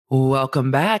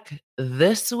Welcome back.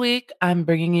 This week, I'm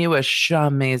bringing you a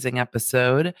Shaw-mazing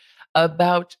episode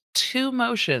about two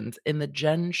motions in the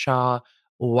Jen Shah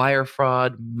wire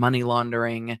fraud, money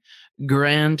laundering,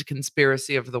 grand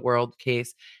conspiracy of the world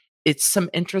case. It's some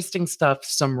interesting stuff,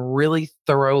 some really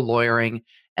thorough lawyering,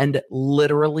 and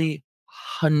literally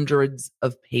hundreds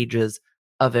of pages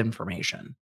of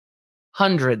information.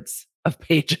 Hundreds of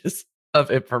pages of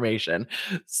information.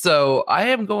 So I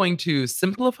am going to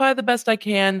simplify the best I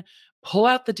can, pull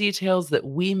out the details that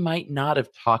we might not have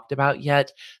talked about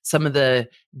yet, some of the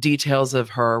details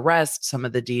of her arrest, some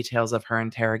of the details of her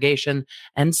interrogation,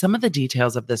 and some of the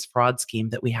details of this fraud scheme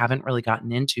that we haven't really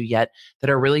gotten into yet that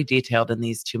are really detailed in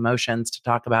these two motions to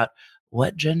talk about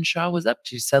what Jen Shah was up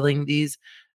to selling these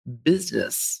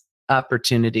business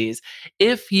opportunities.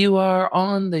 If you are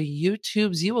on the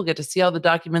YouTubes, you will get to see all the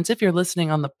documents. If you're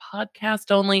listening on the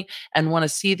podcast only and want to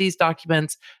see these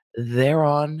documents, they're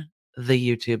on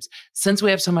the YouTubes. Since we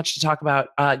have so much to talk about,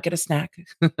 get a snack.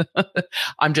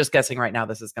 I'm just guessing right now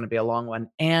this is going to be a long one,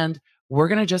 and we're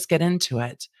going to just get into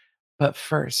it. But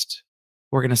first,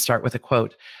 we're going to start with a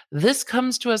quote. This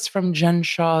comes to us from Jen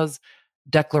Shah's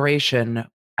declaration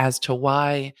as to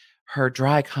why her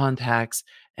dry contacts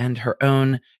and her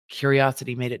own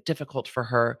curiosity made it difficult for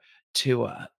her to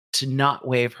not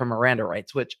waive her Miranda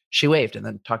rights, which she waived and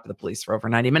then talked to the police for over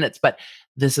 90 minutes. But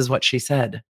this is what she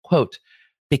said, quote,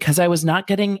 because I was not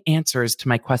getting answers to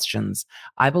my questions,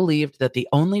 I believed that the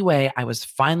only way I was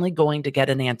finally going to get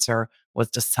an answer was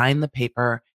to sign the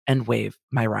paper and waive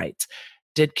my rights.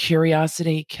 Did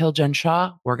curiosity kill Jen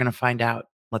Shah? We're going to find out.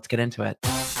 Let's get into it.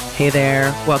 Hey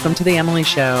there, welcome to The Emily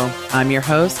Show. I'm your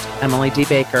host, Emily D.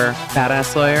 Baker,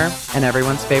 badass lawyer and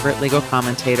everyone's favorite legal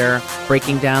commentator,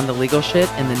 breaking down the legal shit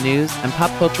in the news and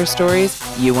pop culture stories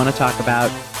you want to talk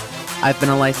about. I've been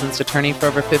a licensed attorney for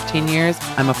over 15 years,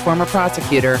 I'm a former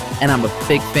prosecutor, and I'm a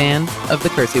big fan of the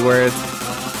cursey words.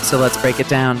 So let's break it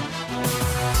down.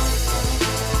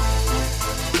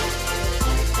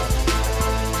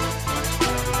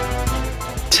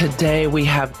 Today we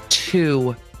have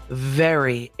two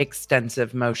very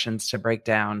extensive motions to break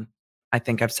down. I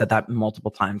think I've said that multiple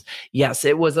times. Yes,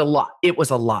 it was a lot. It was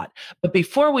a lot. But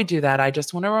before we do that, I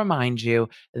just want to remind you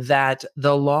that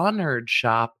the Law Nerd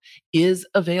Shop is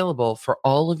available for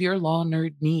all of your law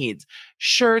nerd needs.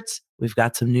 Shirts, we've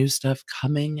got some new stuff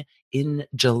coming in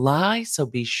July, so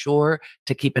be sure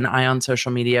to keep an eye on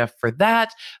social media for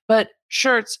that. But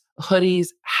shirts,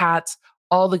 hoodies, hats,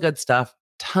 all the good stuff.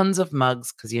 Tons of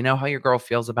mugs, because you know how your girl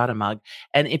feels about a mug.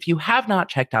 And if you have not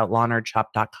checked out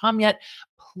lawnerdshop.com yet,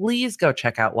 please go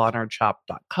check out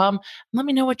lawnerdshop.com and let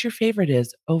me know what your favorite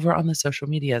is over on the social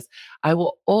medias. I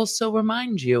will also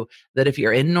remind you that if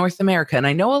you're in North America, and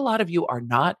I know a lot of you are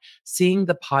not seeing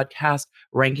the podcast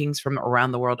rankings from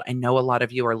around the world. I know a lot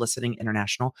of you are listening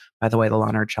international. By the way, the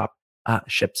Law Nerd Shop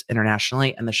ships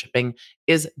internationally, and the shipping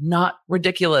is not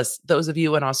ridiculous. Those of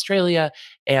you in Australia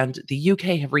and the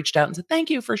UK have reached out and said, thank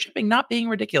you for shipping not being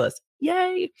ridiculous.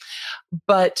 Yay.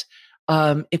 But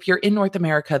if you're in North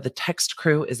America, the text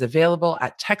crew is available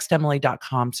at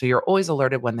textemily.com. So you're always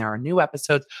alerted when there are new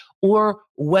episodes or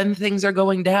when things are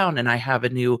going down. And I have a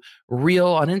new reel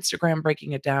on Instagram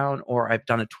breaking it down, or I've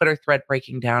done a Twitter thread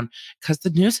breaking down, because the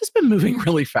news has been moving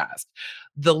really fast.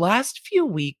 The last few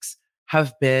weeks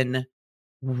have been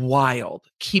wild,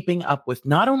 keeping up with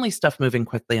not only stuff moving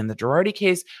quickly in the Girardi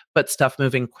case, but stuff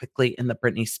moving quickly in the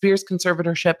Britney Spears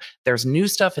conservatorship. There's new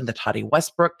stuff in the Toddy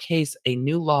Westbrook case, a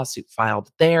new lawsuit filed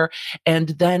there. And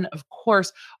then, of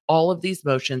course, all of these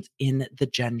motions in the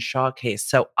Jen Shah case.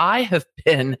 So I have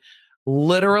been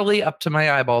literally up to my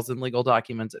eyeballs in legal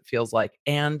documents, it feels like,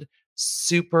 and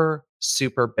super,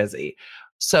 super busy.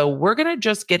 So we're going to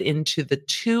just get into the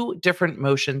two different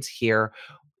motions here,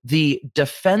 the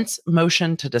defense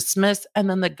motion to dismiss, and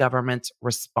then the government's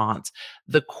response.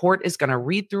 The court is going to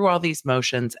read through all these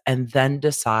motions and then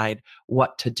decide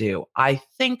what to do. I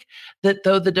think that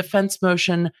though the defense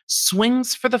motion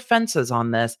swings for the fences on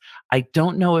this, I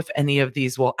don't know if any of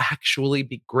these will actually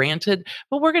be granted,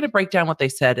 but we're going to break down what they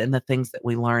said and the things that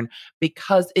we learn,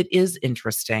 because it is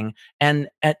interesting. And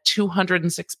at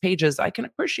 206 pages, I can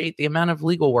appreciate the amount of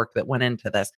legal work that went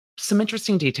into this. Some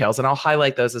interesting details, and I'll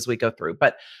highlight those as we go through.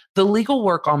 But the legal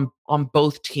work on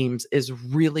both teams is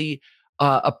really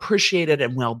appreciated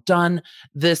and well done.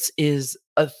 This is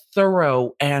a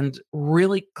thorough and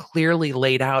really clearly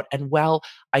laid out. And while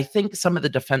I think some of the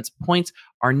defense points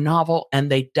are novel and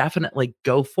they definitely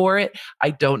go for it, I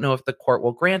don't know if the court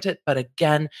will grant it. But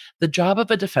again, the job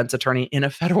of a defense attorney in a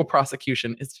federal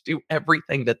prosecution is to do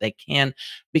everything that they can,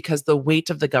 because the weight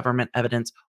of the government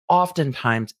evidence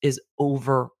oftentimes is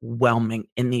overwhelming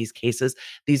in these cases.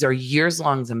 These are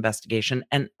years-long investigation.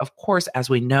 And of course, as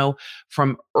we know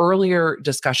from earlier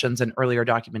discussions and earlier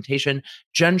documentation,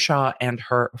 Jen Shah and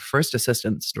her first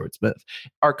assistant, Stuart Smith,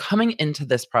 are coming into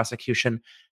this prosecution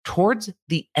towards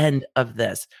the end of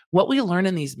this. What we learn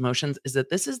in these motions is that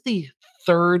this is the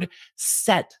third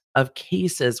set of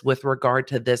cases with regard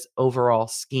to this overall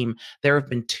scheme. There have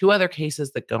been two other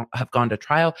cases that have gone to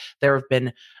trial. There have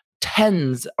been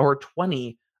tens or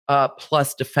 20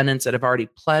 plus defendants that have already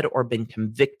pled or been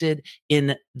convicted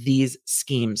in these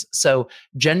schemes. So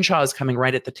Jen Shah is coming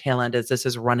right at the tail end as this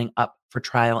is running up for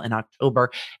trial in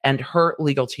October. And her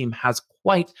legal team has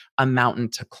quite a mountain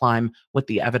to climb with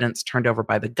the evidence turned over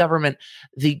by the government.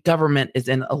 The government is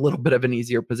in a little bit of an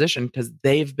easier position because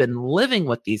they've been living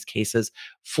with these cases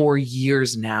for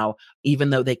years now,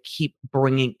 even though they keep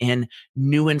bringing in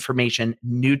new information,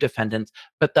 new defendants.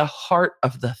 But the heart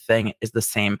of the thing is the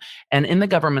same. And in the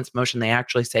government's motion, they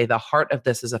actually say the heart of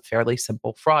this is a fairly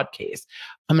simple fraud case.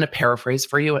 I'm going to paraphrase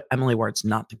for you Emily words,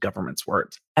 not the government's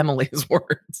words, Emily's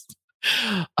words.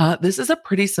 This is a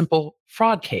pretty simple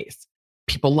fraud case.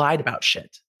 People lied about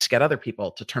shit to get other people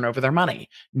to turn over their money,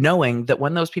 knowing that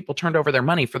when those people turned over their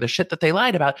money for the shit that they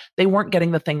lied about, they weren't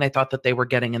getting the thing they thought that they were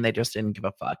getting and they just didn't give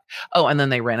a fuck. Oh, and then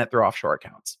they ran it through offshore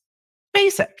accounts.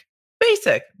 Basic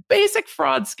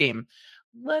fraud scheme.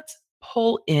 Let's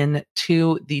pull in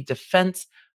to the defense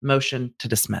motion to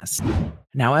dismiss.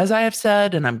 Now, as I have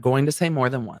said, and I'm going to say more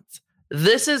than once,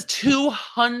 this is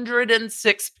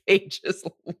 206 pages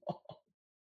long.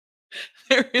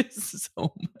 There is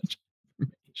so much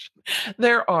information.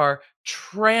 There are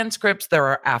transcripts, there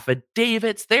are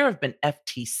affidavits, there have been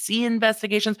FTC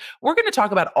investigations. We're going to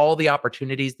talk about all the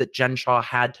opportunities that Jen Shah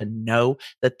had to know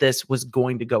that this was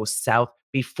going to go south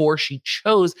before she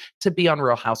chose to be on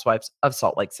Real Housewives of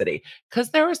Salt Lake City.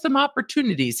 Because there are some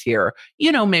opportunities here,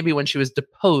 maybe when she was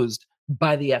deposed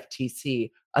by the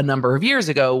FTC a number of years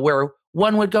ago, where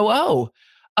one would go,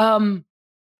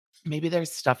 maybe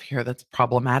there's stuff here that's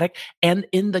problematic. And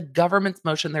in the government's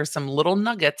motion, there's some little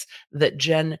nuggets that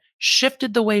Jen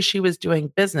shifted the way she was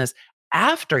doing business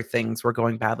after things were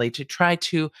going badly to try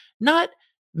to not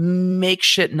make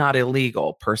shit not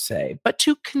illegal per se, but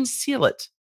to conceal it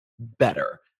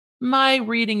better. My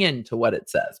reading into what it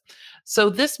says.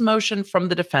 So this motion from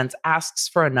the defense asks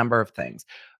for a number of things.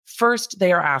 First,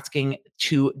 they are asking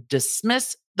to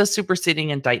dismiss the superseding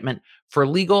indictment for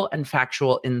legal and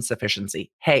factual insufficiency.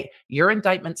 Hey, your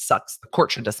indictment sucks. The court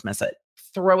should dismiss it.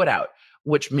 Throw it out,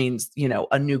 which means,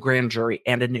 a new grand jury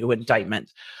and a new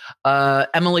indictment.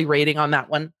 Emily rating on that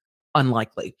one,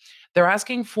 unlikely. They're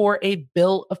asking for a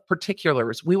bill of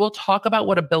particulars. We will talk about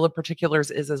what a bill of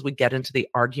particulars is as we get into the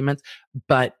arguments,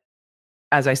 but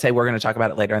as I say, we're going to talk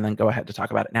about it later and then go ahead to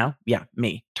talk about it now. Yeah,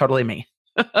 me. Totally me.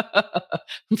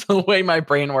 It's the way my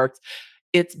brain works.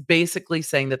 It's basically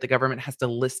saying that the government has to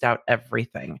list out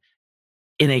everything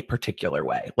in a particular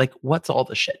way. Like, what's all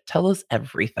the shit? Tell us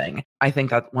everything. I think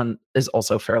that one is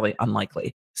also fairly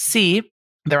unlikely. C,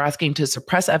 they're asking to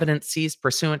suppress evidence seized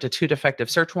pursuant to 2 defective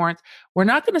search warrants. We're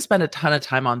not going to spend a ton of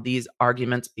time on these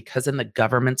arguments because in the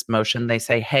government's motion, they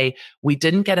say, hey, we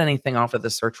didn't get anything off of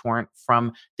the search warrant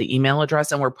from the email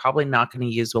address, and we're probably not going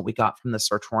to use what we got from the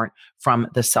search warrant from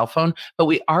the cell phone. But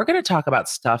we are going to talk about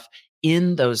stuff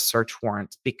in those search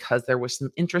warrants because there was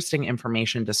some interesting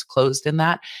information disclosed in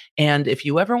that. And if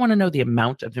you ever want to know the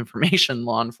amount of information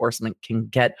law enforcement can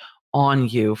get on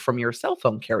you from your cell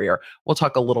phone carrier, we'll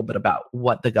talk a little bit about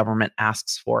what the government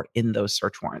asks for in those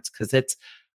search warrants because it's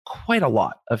quite a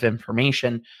lot of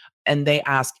information. And they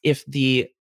ask if the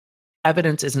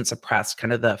evidence isn't suppressed,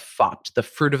 kind of the FOPT, the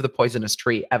fruit of the poisonous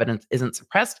tree evidence isn't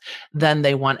suppressed, then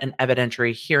they want an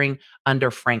evidentiary hearing under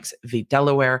Franks v.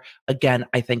 Delaware. Again,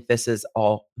 I think this is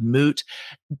all moot.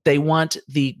 They want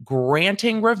the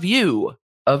granting review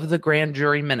of the grand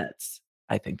jury minutes.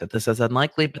 I think that this is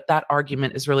unlikely, but that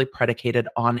argument is really predicated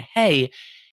on, hey,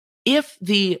 if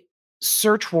the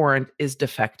search warrant is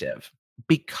defective,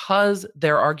 because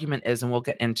their argument is, and we'll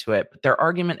get into it, but their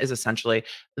argument is essentially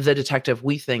the detective,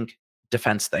 we think,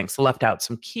 defense thinks, left out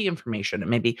some key information and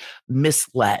maybe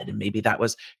misled. And maybe that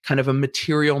was kind of a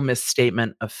material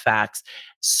misstatement of facts.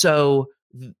 So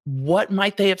what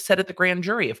might they have said at the grand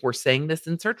jury? If we're saying this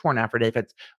in search warrant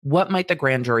affidavits, what might the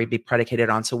grand jury be predicated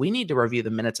on? So we need to review the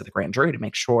minutes of the grand jury to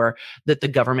make sure that the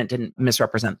government didn't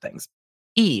misrepresent things.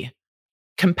 E,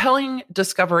 compelling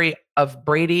discovery of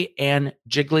Brady and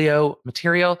Giglio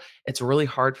material. It's really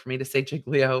hard for me to say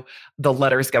Giglio. The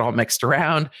letters get all mixed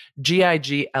around.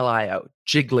 Giglio,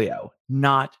 Giglio,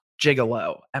 not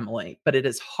gigolo, Emily. But it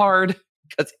is hard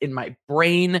because in my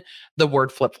brain, the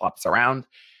word flip-flops around.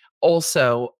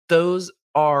 Also, those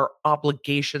are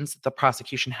obligations that the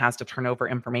prosecution has to turn over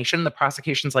information. The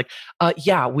prosecution's like,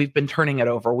 yeah, we've been turning it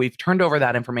over. We've turned over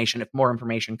that information. If more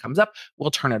information comes up, we'll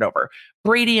turn it over.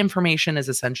 Brady information is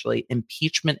essentially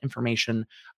impeachment information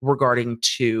regarding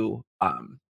to,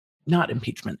 not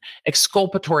impeachment,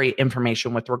 exculpatory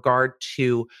information with regard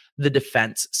to the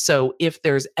defense. So if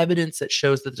there's evidence that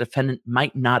shows that the defendant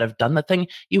might not have done the thing,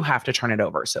 you have to turn it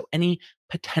over. So any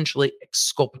potentially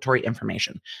exculpatory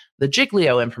information. The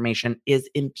Giglio information is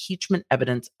impeachment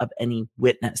evidence of any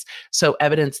witness. So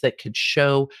evidence that could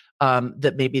show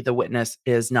that maybe the witness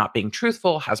is not being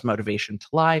truthful, has motivation to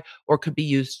lie, or could be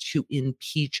used to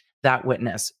impeach that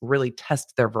witness, really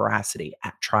test their veracity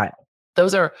at trial.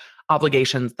 Those are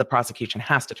obligations the prosecution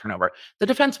has to turn over. The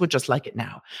defense would just like it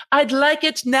now. I'd like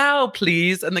it now,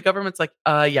 please. And the government's like,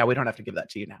 yeah, we don't have to give that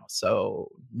to you now.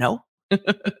 So no,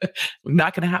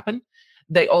 not going to happen.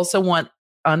 They also want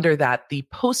under that the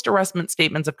post-arrestment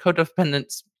statements of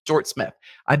co-defendant Stuart Smith.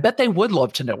 I bet they would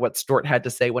love to know what Stuart had to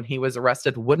say when he was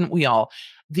arrested, wouldn't we all?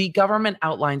 The government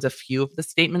outlines a few of the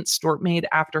statements Stuart made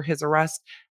after his arrest.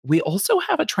 We also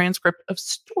have a transcript of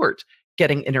Stuart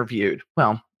getting interviewed.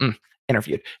 Well,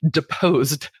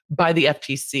 deposed by the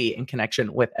FTC in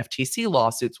connection with FTC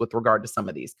lawsuits with regard to some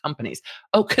of these companies.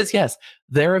 Oh, because yes,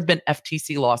 there have been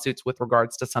FTC lawsuits with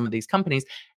regards to some of these companies.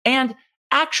 And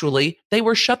actually, they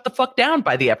were shut the fuck down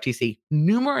by the FTC.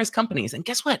 Numerous companies. And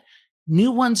guess what?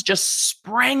 New ones just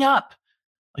sprang up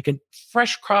like a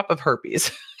fresh crop of herpes.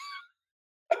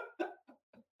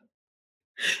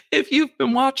 If you've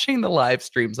been watching the live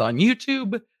streams on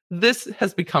YouTube, this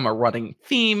has become a running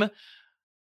theme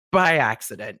by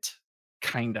accident,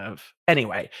 kind of.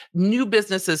 Anyway, new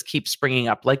businesses keep springing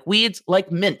up like weeds,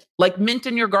 like mint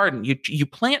in your garden. You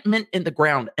plant mint in the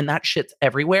ground and that shit's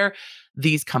everywhere.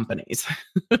 These companies,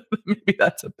 maybe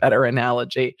that's a better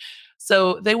analogy.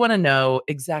 So they want to know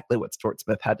exactly what Stuart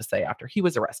Smith had to say after he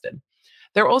was arrested.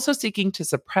 They're also seeking to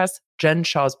suppress Jen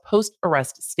Shah's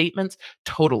post-arrest statements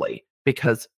totally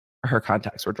because her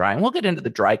contacts were dry. And we'll get into the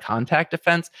dry contact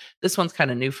defense. This one's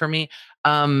kind of new for me.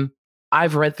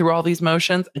 I've read through all these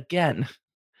motions. Again,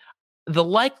 the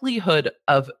likelihood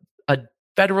of a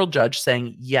federal judge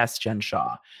saying, yes, Jen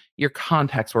Shah, your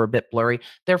contacts were a bit blurry.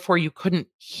 Therefore, you couldn't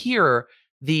hear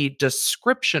the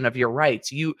description of your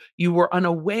rights. You were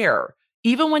unaware.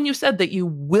 Even when you said that you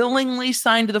willingly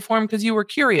signed the form because you were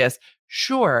curious,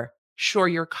 sure,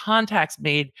 your contacts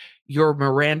made your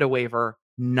Miranda waiver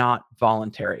not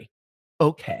voluntary.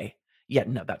 Okay. Yeah,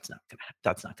 no, that's not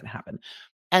gonna happen.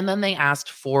 And then they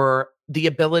asked for the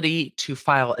ability to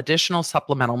file additional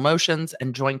supplemental motions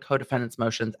and join co-defendants'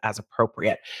 motions as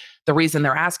appropriate. The reason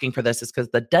they're asking for this is because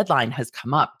the deadline has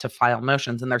come up to file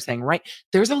motions, and they're saying, right,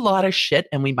 there's a lot of shit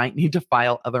and we might need to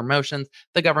file other motions.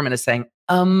 The government is saying,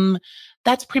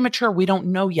 that's premature. We don't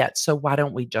know yet. So why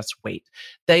don't we just wait?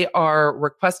 They are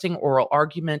requesting oral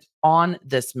argument on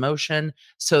this motion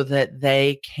so that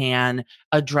they can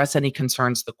address any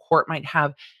concerns the court might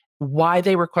have. Why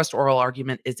they request oral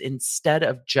argument is instead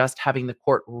of just having the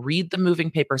court read the moving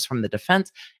papers from the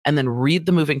defense and then read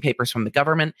the moving papers from the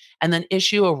government and then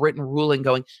issue a written ruling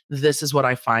going, this is what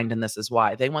I find and this is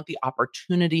why. They want the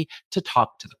opportunity to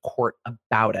talk to the court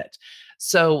about it.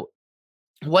 So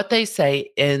what they say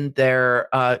in their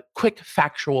quick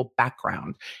factual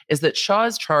background is that Shah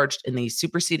is charged in the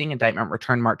superseding indictment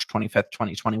returned March 25th,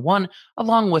 2021,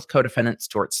 along with co-defendant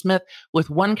Stuart Smith, with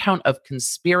one count of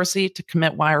conspiracy to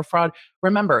commit wire fraud.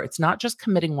 Remember, it's not just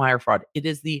committing wire fraud, it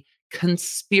is the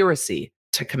conspiracy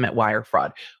to commit wire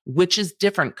fraud, which is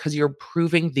different because you're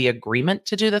proving the agreement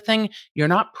to do the thing. You're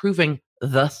not proving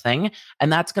the thing,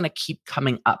 and that's going to keep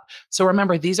coming up. So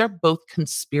remember, these are both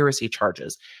conspiracy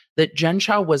charges. That Jen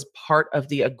Shah was part of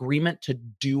the agreement to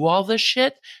do all this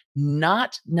shit,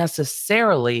 not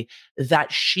necessarily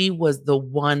that she was the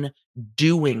one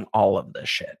doing all of this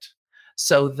shit.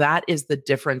 So that is the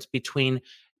difference between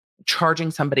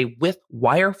charging somebody with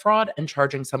wire fraud and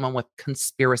charging someone with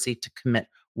conspiracy to commit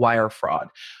wire fraud.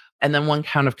 And then one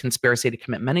count of conspiracy to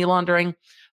commit money laundering.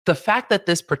 The fact that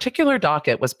this particular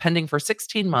docket was pending for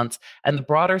 16 months and the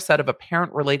broader set of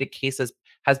apparent related cases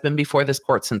has been before this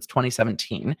court since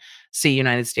 2017. See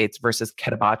United States versus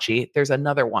Ketabachi. There's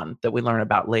another one that we learn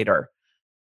about later.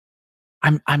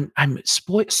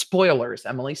 Spoilers,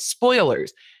 Emily,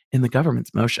 spoilers in the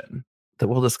government's motion that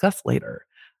we'll discuss later.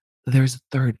 There's a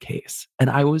third case.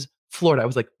 And I was floored. I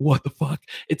was like, what the fuck?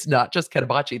 It's not just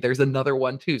Ketabachi. There's another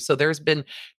one too. So there's been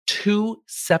two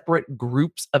separate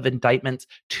groups of indictments,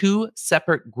 two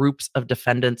separate groups of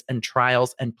defendants and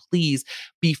trials. And please,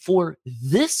 before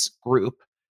this group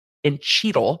in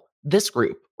Cheadle, this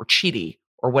group or Cheaty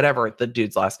or whatever the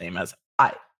dude's last name is,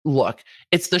 look,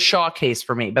 it's the Shah case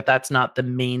for me, but that's not the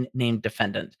main named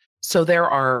defendant. So there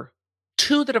are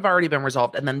two that have already been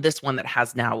resolved, and then this one that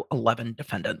has now 11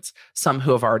 defendants, some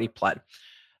who have already pled.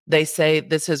 They say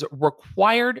this has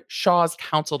required Shah's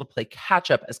counsel to play catch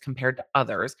up as compared to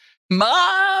others.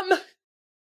 Mom,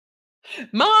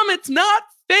 it's not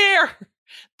fair.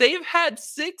 They've had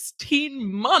 16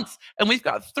 months and we've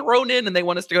got thrown in and they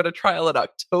want us to go to trial in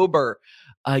October.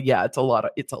 Yeah, it's a lot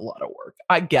of work.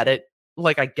 I get it.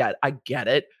 I get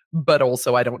it. But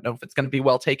also I don't know if it's going to be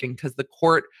well taken because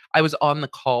I was on the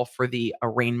call for the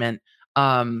arraignment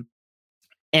and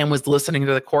was listening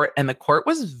to the court, and the court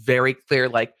was very clear,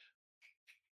 like,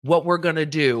 what we're going to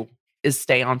do is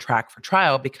stay on track for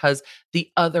trial because the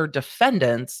other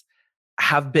defendants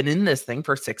have been in this thing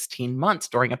for 16 months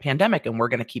during a pandemic, and we're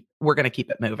going to keep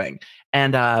it moving.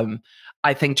 And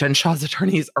I think Jen Shah's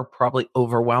attorneys are probably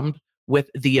overwhelmed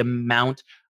with the amount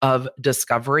of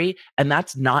discovery, and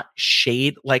that's not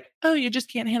shade like, oh, you just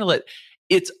can't handle it.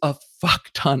 It's a fuck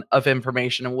ton of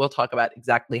information, and we'll talk about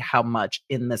exactly how much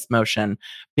in this motion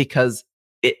because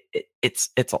it's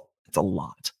a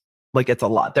lot. Like, it's a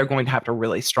lot. They're going to have to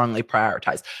really strongly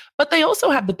prioritize. But they also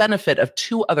have the benefit of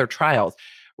two other trials.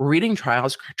 Reading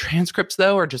trials transcripts,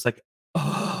 though, are just like,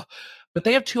 oh. But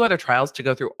they have two other trials to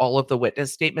go through all of the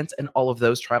witness statements and all of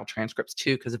those trial transcripts,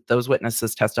 too, because if those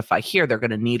witnesses testify here, they're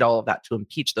going to need all of that to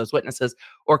impeach those witnesses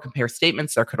or compare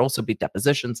statements. There could also be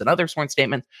depositions and other sworn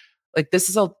statements. Like, this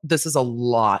is a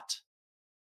lot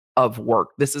of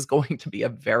work. This is going to be a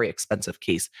very expensive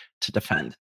case to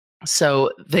defend.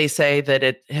 So they say that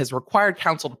it has required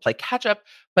counsel to play catch up,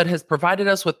 but has provided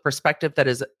us with perspective that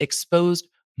has exposed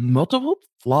multiple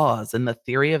flaws in the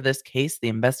theory of this case, the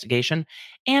investigation,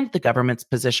 and the government's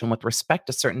position with respect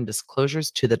to certain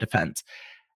disclosures to the defense.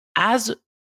 As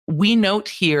we note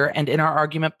here and in our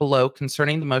argument below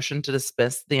concerning the motion to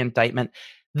dismiss the indictment,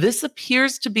 this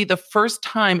appears to be the first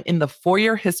time in the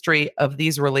 4-year history of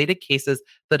these related cases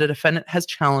that a defendant has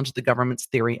challenged the government's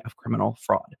theory of criminal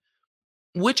fraud,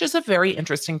 which is a very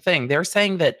interesting thing. They're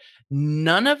saying that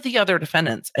none of the other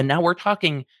defendants, and now we're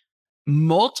talking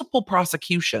multiple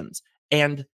prosecutions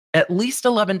and at least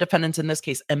 11 defendants in this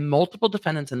case and multiple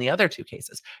defendants in the other two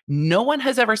cases, no one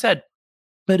has ever said,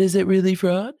 but is it really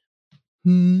fraud?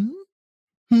 Hmm?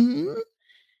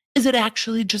 Is it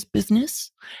actually just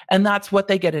business? And that's what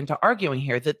they get into arguing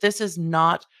here, that this is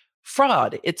not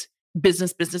fraud. It's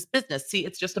business, business, business. See,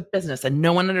 it's just a business and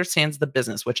no one understands the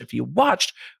business, which if you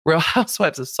watched Real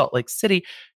Housewives of Salt Lake City,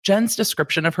 Jen's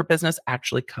description of her business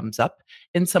actually comes up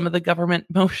in some of the government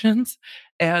motions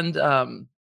and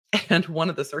one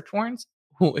of the search warrants,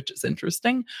 which is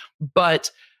interesting. But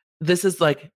this is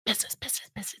like business,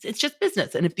 business, business. It's just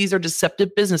business. And if these are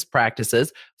deceptive business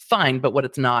practices, fine. But what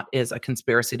it's not is a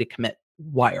conspiracy to commit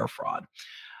wire fraud.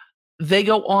 They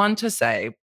go on to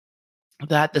say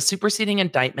that the superseding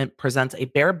indictment presents a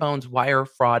bare bones wire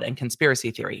fraud and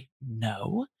conspiracy theory.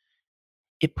 No,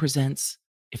 it presents,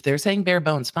 if they're saying bare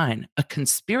bones, fine, a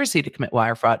conspiracy to commit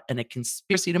wire fraud and a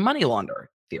conspiracy to money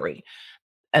launder theory.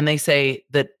 And they say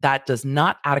that that does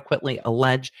not adequately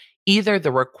allege either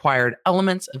the required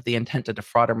elements of the intent to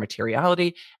defraud or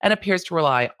materiality and appears to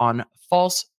rely on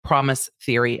false promise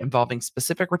theory involving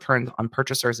specific returns on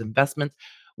purchasers' investments,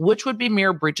 which would be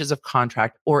mere breaches of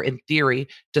contract or, in theory,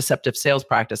 deceptive sales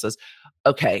practices.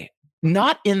 Okay,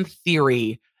 not in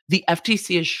theory. The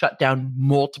FTC has shut down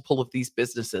multiple of these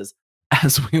businesses,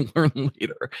 as we learn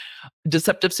later.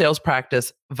 Deceptive sales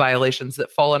practice violations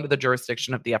that fall under the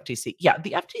jurisdiction of the FTC. Yeah,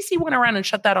 the FTC went around and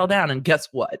shut that all down, and guess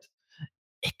what?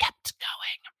 It kept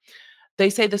going.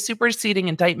 They say the superseding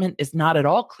indictment is not at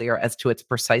all clear as to its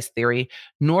precise theory,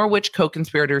 nor which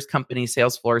co-conspirators, companies,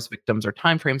 sales floors, victims, or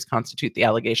timeframes constitute the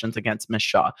allegations against Ms.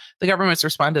 Shah. The government's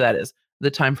response to that is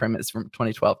the timeframe is from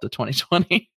 2012 to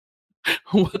 2020.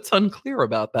 What's unclear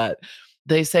about that?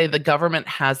 They say the government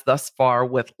has thus far,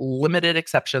 with limited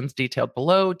exceptions detailed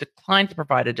below, declined to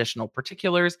provide additional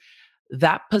particulars.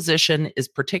 That position is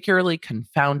particularly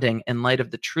confounding in light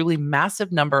of the truly massive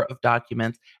number of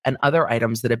documents and other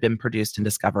items that have been produced in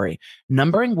discovery,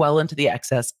 numbering well into the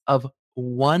excess of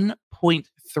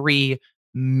 1.3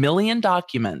 million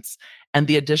documents and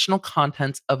the additional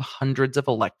contents of hundreds of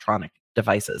electronic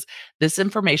devices. This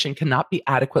information cannot be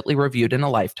adequately reviewed in a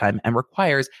lifetime and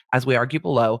requires, as we argue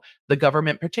below, the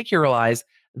government particularize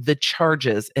the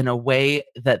charges in a way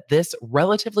that this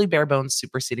relatively bare bones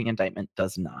superseding indictment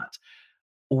does not.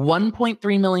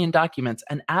 1.3 million documents.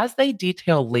 And as they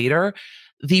detail later,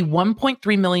 the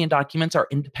 1.3 million documents are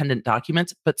independent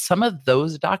documents, but some of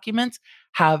those documents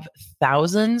have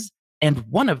thousands, and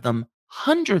one of them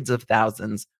hundreds of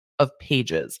thousands of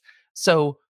pages.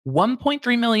 So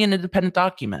 1.3 million independent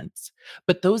documents,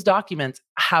 but those documents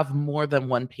have more than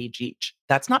one page each.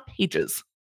 That's not pages.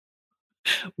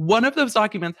 One of those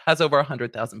documents has over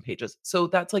 100,000 pages. So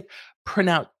that's like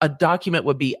printout. A document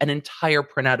would be an entire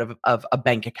printout of a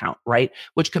bank account, right?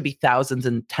 Which could be thousands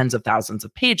and tens of thousands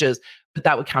of pages, but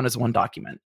that would count as one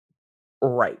document.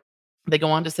 Right. They go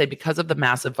on to say because of the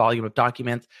massive volume of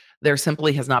documents, there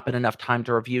simply has not been enough time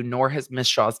to review, nor has Ms.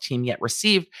 Shaw's team yet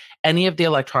received any of the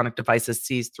electronic devices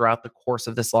seized throughout the course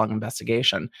of this long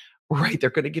investigation. Right.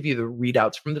 They're going to give you the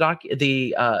readouts from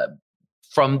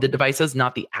from the devices,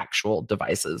 not the actual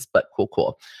devices, but cool,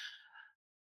 cool.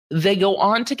 They go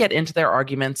on to get into their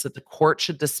arguments that the court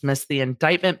should dismiss the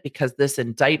indictment because this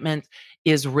indictment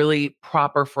is really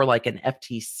proper for like an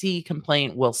FTC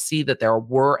complaint. We'll see that there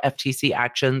were FTC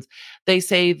actions. They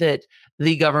say that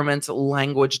the government's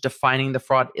language defining the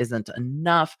fraud isn't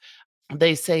enough.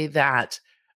 They say that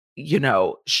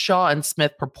Shaw and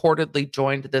Smith purportedly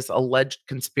joined this alleged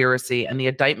conspiracy, and the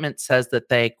indictment says that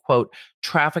they, quote,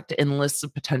 trafficked in lists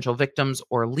of potential victims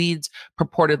or leads,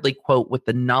 purportedly, quote, with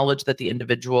the knowledge that the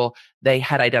individual they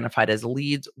had identified as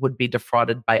leads would be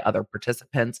defrauded by other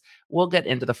participants. We'll get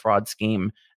into the fraud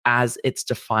scheme as it's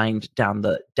defined down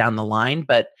the line,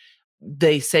 but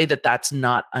they say that that's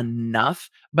not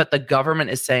enough, but the government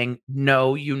is saying,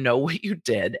 no, you know what you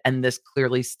did. And this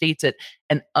clearly states it.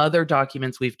 And other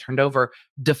documents we've turned over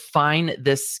define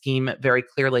this scheme very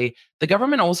clearly. The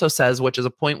government also says, which is a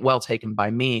point well taken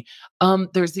by me,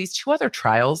 there's these two other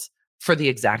trials for the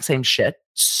exact same shit.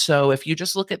 So if you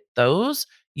just look at those,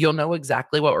 you'll know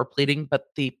exactly what we're pleading, but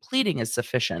the pleading is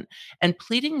sufficient. And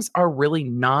pleadings are really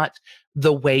not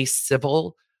the way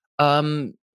civil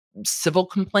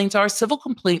complaints are. Civil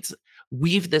complaints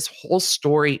weave this whole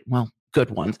story, well, good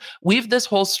ones, weave this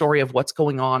whole story of what's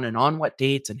going on and on what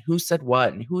dates and who said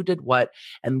what and who did what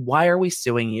and why are we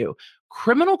suing you.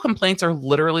 Criminal complaints are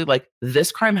literally like,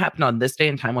 this crime happened on this day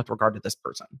and time with regard to this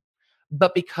person.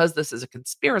 But because this is a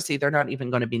conspiracy, they're not even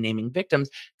going to be naming victims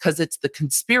because it's the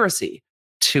conspiracy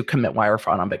to commit wire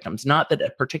fraud on victims, not that a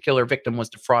particular victim was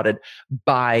defrauded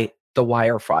by the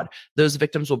wire fraud. Those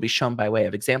victims will be shown by way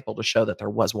of example to show that there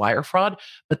was wire fraud,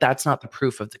 but that's not the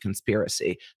proof of the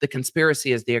conspiracy. The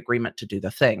conspiracy is the agreement to do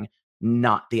the thing,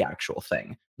 not the actual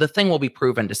thing. The thing will be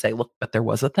proven to say, look, but there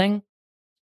was a thing.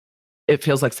 It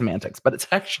feels like semantics, but it's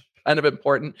actually kind of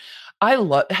important.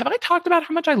 Have I talked about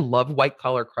how much I love white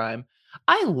collar crime?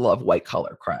 I love white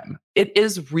collar crime. It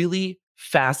is really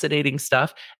fascinating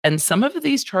stuff. And some of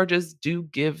these charges do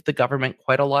give the government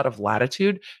quite a lot of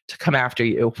latitude to come after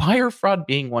you. Wire fraud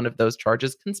being one of those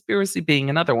charges, conspiracy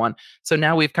being another one. So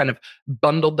now we've kind of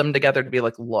bundled them together to be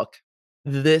like, look,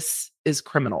 this is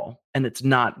criminal and it's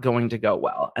not going to go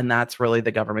well. And that's really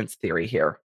the government's theory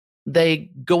here.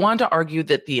 They go on to argue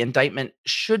that the indictment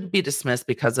should be dismissed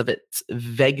because of its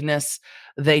vagueness.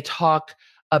 They talk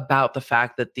about the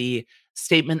fact that the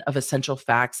statement of essential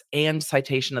facts and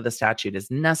citation of the statute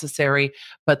is necessary,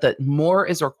 but that more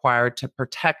is required to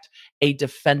protect a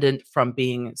defendant from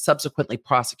being subsequently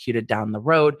prosecuted down the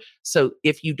road. So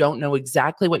if you don't know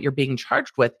exactly what you're being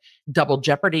charged with, double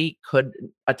jeopardy could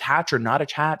attach or not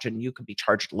attach, and you could be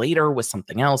charged later with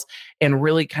something else, and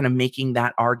really kind of making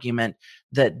that argument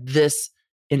that this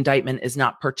indictment is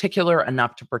not particular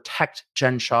enough to protect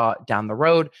Jen Shah down the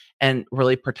road and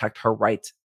really protect her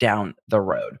rights down the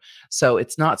road. So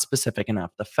it's not specific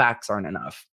enough. The facts aren't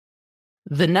enough.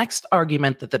 The next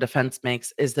argument that the defense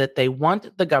makes is that they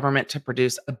want the government to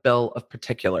produce a bill of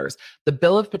particulars. The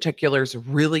bill of particulars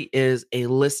really is a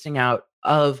listing out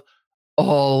of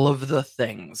all of the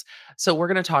things. So we're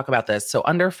going to talk about this. So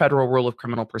under Federal Rule of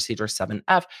Criminal Procedure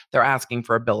 7F, they're asking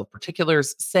for a bill of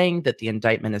particulars, saying that the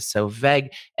indictment is so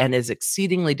vague and is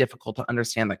exceedingly difficult to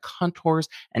understand the contours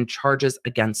and charges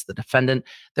against the defendant.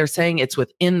 They're saying it's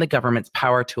within the government's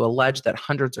power to allege that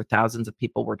hundreds or thousands of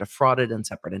people were defrauded in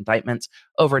separate indictments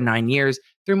over 9 years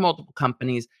through multiple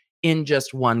companies in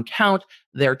just one count.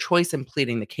 Their choice in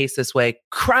pleading the case this way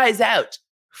cries out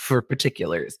for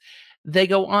particulars. They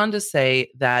go on to say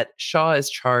that Shah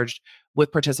is charged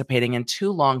with participating in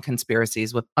 2 long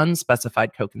conspiracies with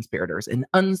unspecified co-conspirators in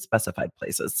unspecified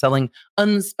places, selling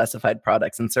unspecified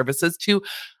products and services to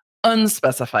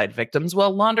unspecified victims while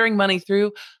laundering money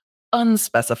through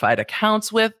unspecified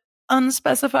accounts with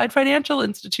unspecified financial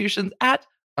institutions at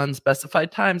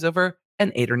unspecified times over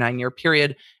an 8 or 9 year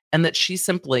period, and that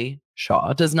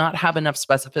Shah, does not have enough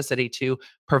specificity to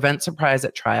prevent surprise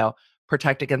at trial,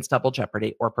 protect against double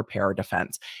jeopardy, or prepare a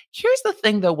defense. Here's the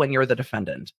thing, though, when you're the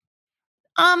defendant,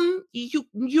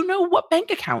 you know what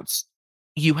bank accounts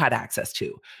you had access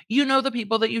to. You know the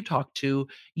people that you talked to,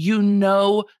 you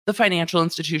know the financial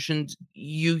institutions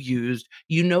you used,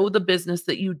 you know the business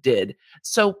that you did.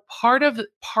 So part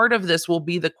of this will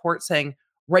be the court saying,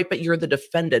 right, but you're the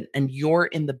defendant and you're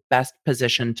in the best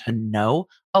position to know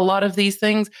a lot of these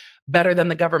things better than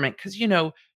the government because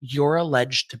you're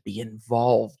alleged to be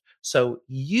involved. So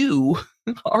you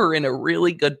are in a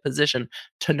really good position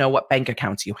to know what bank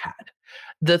accounts you had.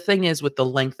 The thing is, with the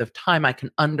length of time, I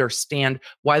can understand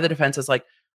why the defense is like,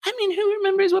 I mean, who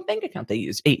remembers what bank account they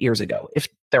used 8 years ago if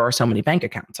there are so many bank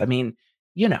accounts? I mean,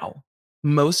 you know,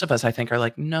 most of us, I think, are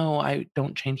like, no, I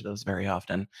don't change those very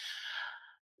often.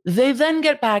 They then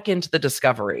get back into the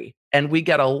discovery, and we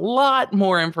get a lot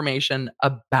more information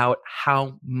about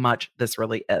how much this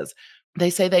really is. They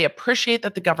say they appreciate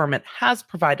that the government has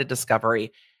provided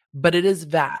discovery, but it is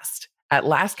vast. At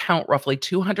last count, roughly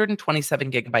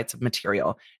 227 gigabytes of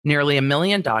material, nearly a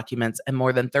million documents, and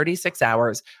more than 36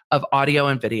 hours of audio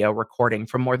and video recording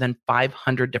from more than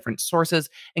 500 different sources,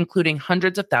 including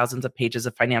hundreds of thousands of pages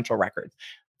of financial records.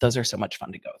 Those are so much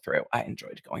fun to go through. I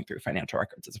enjoyed going through financial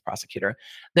records as a prosecutor.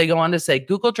 They go on to say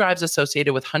Google Drives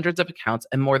associated with hundreds of accounts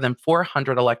and more than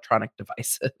 400 electronic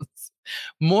devices.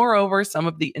 Moreover, some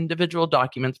of the individual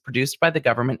documents produced by the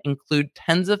government include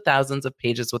tens of thousands of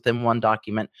pages within one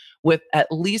document, with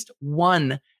at least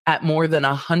one at more than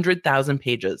 100,000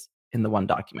 pages in the one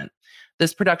document.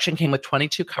 This production came with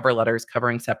 22 cover letters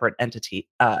covering separate entries,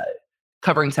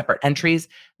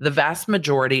 the vast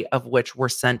majority of which were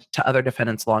sent to other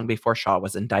defendants long before Shah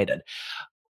was indicted.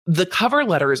 The cover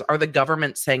letters are the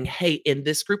government saying, hey, in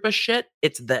this group of shit,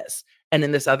 it's this. And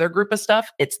in this other group of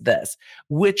stuff, it's this,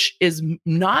 which is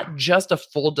not just a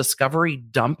full discovery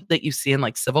dump that you see in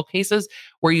like civil cases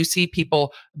where you see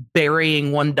people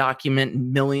burying one document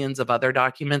and millions of other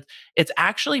documents. It's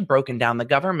actually broken down. The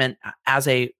government, as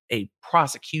a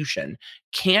prosecution,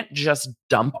 can't just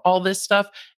dump all this stuff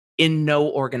in no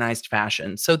organized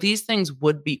fashion. So these things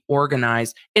would be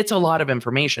organized. It's a lot of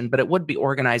information, but it would be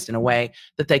organized in a way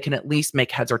that they can at least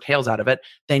make heads or tails out of it.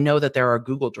 They know that there are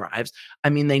Google Drives. I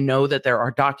mean, they know that there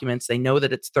are documents. They know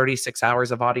that it's 36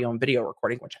 hours of audio and video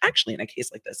recording, which actually in a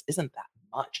case like this isn't that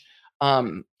much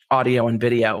audio and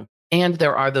video. And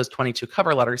there are those 22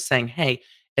 cover letters saying, hey,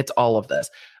 it's all of this.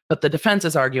 But the defense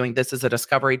is arguing this is a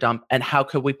discovery dump, and how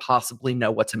could we possibly know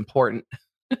what's important?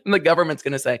 The government's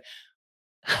going to say,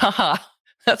 haha,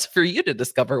 that's for you to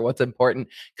discover what's important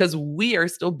because we are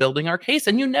still building our case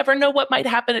and you never know what might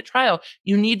happen at trial.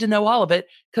 You need to know all of it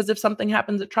because if something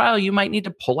happens at trial, you might need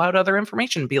to pull out other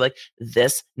information and be like,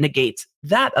 this negates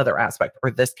that other aspect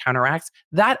or this counteracts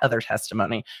that other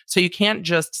testimony. So you can't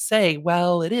just say,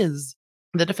 well, it is.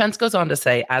 The defense goes on to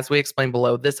say, as we explained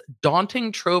below, this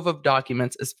daunting trove of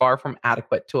documents is far from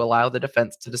adequate to allow the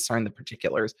defense to discern the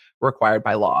particulars required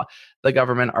by law. The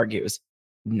government argues,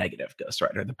 negative,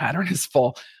 ghostwriter. The pattern is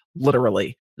full,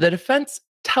 literally. The defense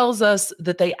tells us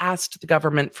that they asked the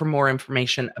government for more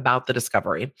information about the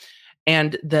discovery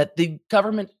and that the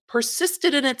government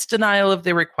persisted in its denial of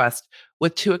the request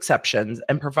with two exceptions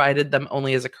and provided them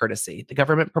only as a courtesy. The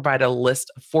government provided a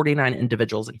list of 49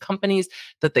 individuals and companies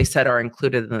that they said are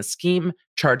included in the scheme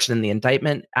charged in the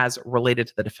indictment as related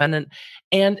to the defendant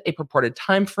and a purported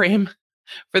time frame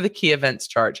for the key events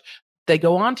charge. They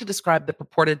go on to describe the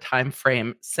purported time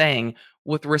frame, saying,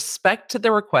 with respect to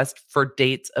the request for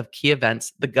dates of key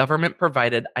events, the government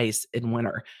provided ice in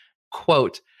winter.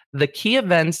 Quote, the key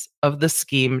events of the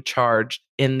scheme charged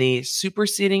in the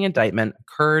superseding indictment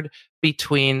occurred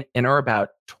between in or about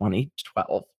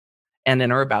 2012 and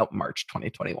in or about March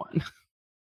 2021.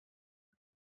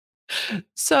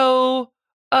 So,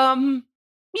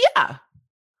 yeah,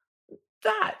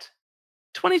 that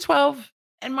 2012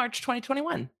 and March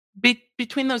 2021.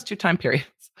 Between those two time periods.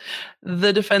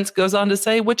 The defense goes on to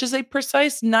say, which is a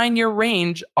precise 9-year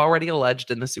range already alleged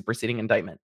in the superseding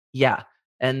indictment. Yeah,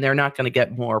 and they're not going to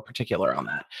get more particular on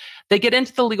that. They get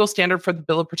into the legal standard for the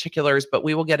Bill of Particulars, but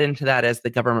we will get into that as the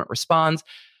government responds.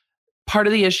 Part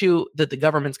of the issue that the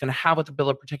government's going to have with the Bill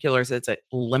of Particulars is it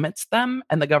limits them,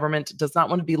 and the government does not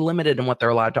want to be limited in what they're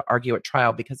allowed to argue at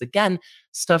trial because, again,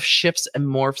 stuff shifts and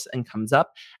morphs and comes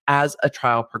up as a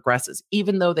trial progresses.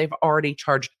 Even though they've already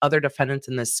charged other defendants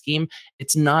in this scheme,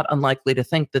 it's not unlikely to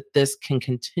think that this can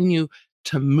continue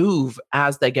to move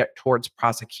as they get towards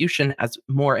prosecution, as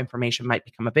more information might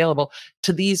become available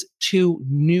to these two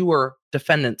newer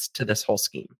defendants to this whole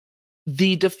scheme.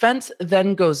 The defense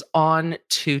then goes on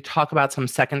to talk about some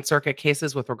Second Circuit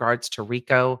cases with regards to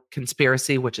RICO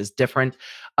conspiracy, which is different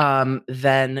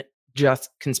than just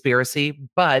conspiracy.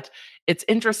 But it's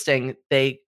interesting.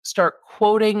 They start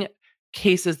quoting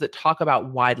cases that talk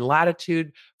about wide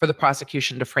latitude for the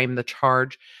prosecution to frame the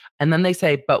charge. And then they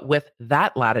say, but with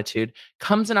that latitude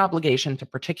comes an obligation to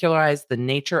particularize the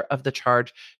nature of the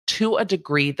charge to a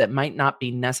degree that might not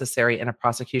be necessary in a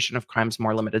prosecution of crimes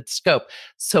more limited scope.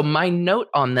 So my note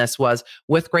on this was,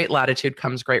 with great latitude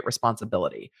comes great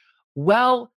responsibility.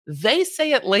 Well, they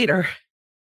say it later.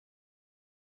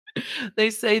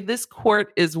 They say this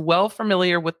court is well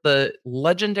familiar with the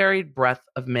legendary breadth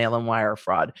of mail and wire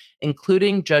fraud,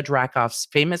 including Judge Rakoff's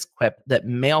famous quip that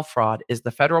mail fraud is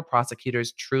the federal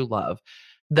prosecutor's true love.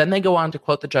 Then they go on to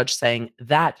quote the judge saying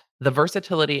that the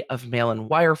versatility of mail and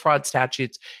wire fraud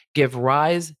statutes give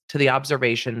rise to the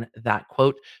observation that,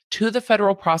 quote, to the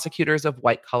federal prosecutors of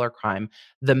white collar crime,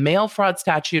 the mail fraud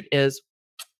statute is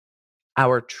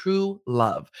our true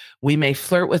love. We may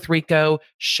flirt with RICO,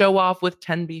 show off with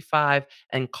 10b-5,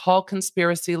 and call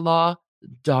conspiracy law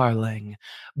darling.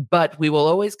 But we will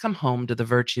always come home to the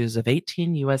virtues of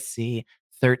 18 USC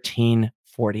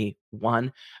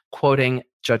 1341, quoting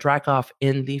Judge Rakoff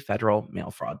in the federal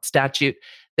mail fraud statute.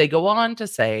 They go on to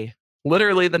say,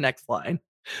 literally the next line,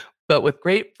 but with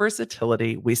great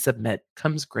versatility we submit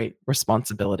comes great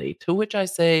responsibility. To which I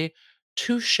say,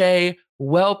 touche,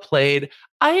 well played.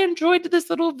 I enjoyed this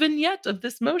little vignette of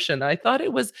this motion. I thought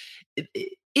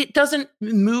it doesn't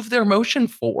move their motion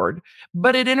forward,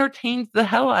 but it entertains the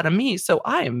hell out of me. So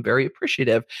I am very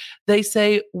appreciative. They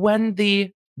say, when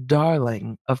the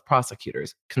darling of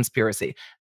prosecutors, conspiracy.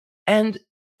 And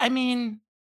I mean,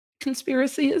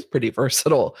 conspiracy is pretty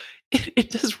versatile.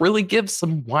 It does really give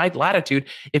some wide latitude.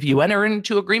 If you enter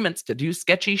into agreements to do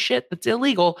sketchy shit that's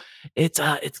illegal, it's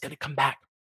going to come back.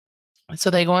 So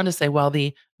they go on to say, well,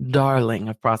 the darling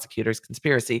of prosecutors'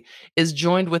 conspiracy is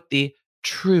joined with the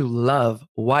true love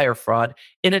wire fraud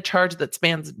in a charge that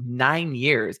spans 9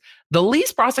 years. The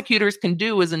least prosecutors can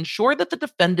do is ensure that the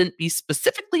defendant be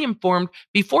specifically informed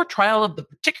before trial of the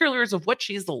particulars of what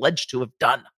she is alleged to have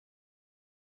done.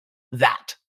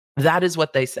 That is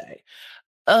what they say.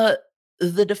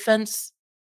 The defense,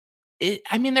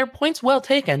 their point's well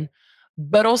taken,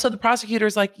 but also the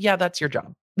prosecutor's like, yeah, that's your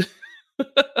job.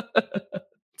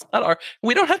 It's not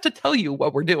we don't have to tell you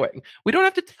what we're doing. We don't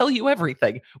have to tell you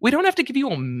everything. We don't have to give you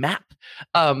a map.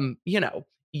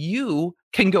 You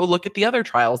can go look at the other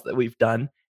trials that we've done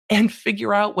and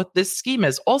figure out what this scheme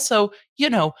is. Also,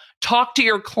 talk to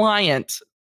your client.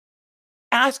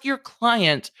 Ask your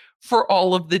client for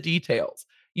all of the details.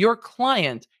 Your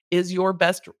client is your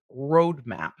best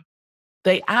roadmap.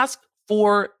 They ask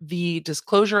for the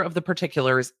disclosure of the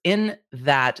particulars in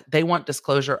that they want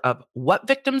disclosure of what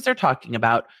victims they're talking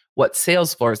about, what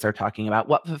sales floors they're talking about,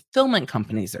 what fulfillment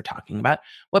companies they're talking about,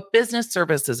 what business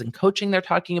services and coaching they're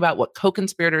talking about, what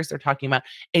co-conspirators they're talking about,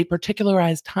 a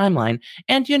particularized timeline,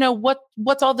 and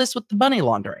what's all this with the money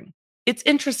laundering. It's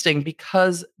interesting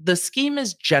because the scheme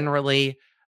is generally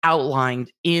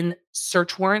outlined in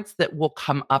search warrants that will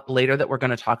come up later that we're going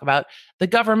to talk about. The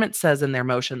government says in their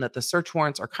motion that the search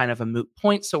warrants are kind of a moot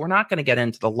point, so we're not going to get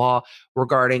into the law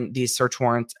regarding these search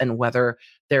warrants and whether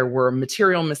there were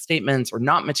material misstatements or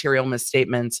not material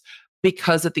misstatements,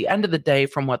 because at the end of the day,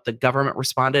 from what the government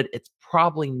responded, it's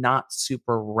probably not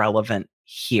super relevant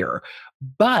here.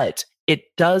 But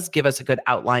it does give us a good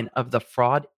outline of the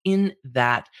fraud in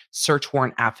that search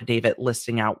warrant affidavit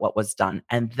listing out what was done.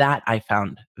 And that I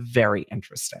found very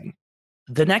interesting.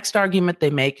 The next argument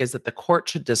they make is that the court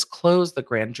should disclose the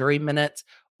grand jury minutes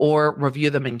or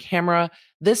review them in camera.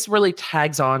 This really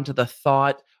tags on to the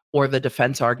thought or the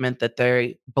defense argument that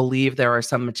they believe there are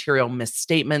some material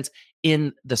misstatements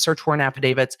in the search warrant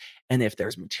affidavits. And if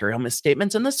there's material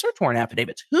misstatements in the search warrant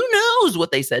affidavits, who knows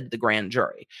what they said to the grand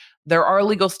jury? There are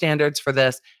legal standards for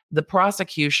this. The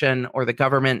prosecution or the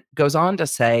government goes on to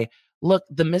say, look,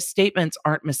 the misstatements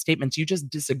aren't misstatements. You just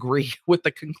disagree with the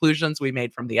conclusions we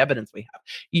made from the evidence we have.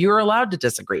 You're allowed to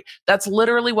disagree. That's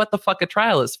literally what the fuck a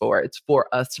trial is for. It's for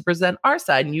us to present our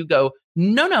side. And you go,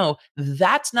 no,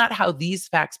 that's not how these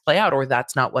facts play out, or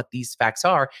that's not what these facts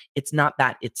are. It's not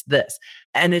that, it's this.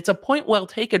 And it's a point well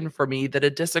taken for me that a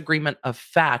disagreement of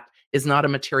fact is not a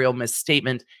material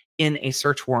misstatement in a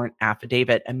search warrant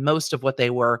affidavit. And most of what they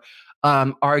were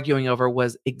arguing over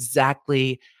was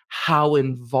exactly how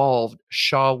involved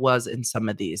Shah was in some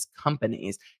of these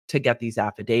companies to get these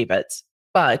affidavits.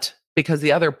 But because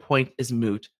the other point is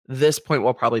moot, this point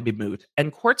will probably be moot.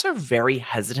 And courts are very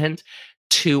hesitant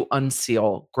to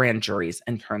unseal grand juries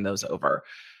and turn those over.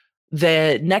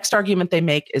 The next argument they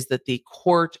make is that the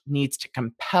court needs to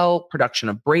compel production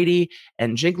of Brady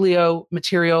and Giglio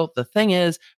material. The thing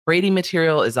is, Brady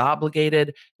material is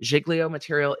obligated, Giglio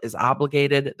material is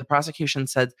obligated. The prosecution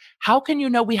said, how can you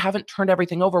know we haven't turned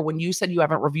everything over when you said you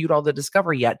haven't reviewed all the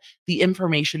discovery yet? The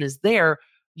information is there.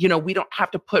 We don't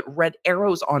have to put red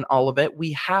arrows on all of it.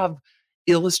 We have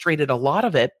illustrated a lot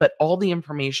of it, but all the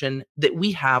information that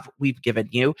we have, we've given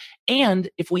you. And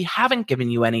if we haven't given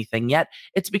you anything yet,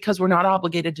 it's because we're not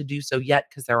obligated to do so yet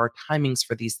because there are timings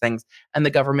for these things. And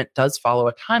the government does follow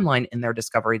a timeline in their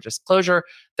discovery disclosure.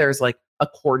 There's like a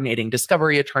coordinating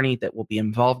discovery attorney that will be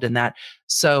involved in that.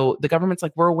 So the government's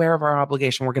like, we're aware of our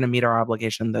obligation. We're going to meet our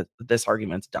obligation. That this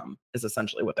argument's dumb is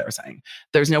essentially what they're saying.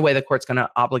 There's no way the court's going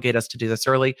to obligate us to do this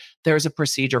early. There's a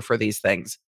procedure for these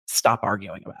things. Stop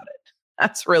arguing about it.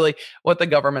 That's really what the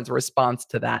government's response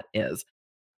to that is.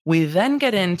 We then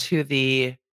get into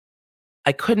the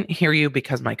I couldn't hear you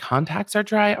because my contacts are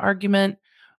dry argument,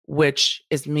 which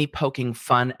is me poking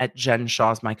fun at Jen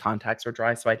Shah's my contacts are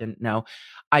dry, so I didn't know.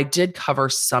 I did cover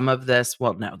some of this.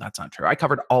 Well, no, that's not true. I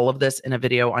covered all of this in a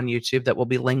video on YouTube that will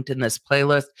be linked in this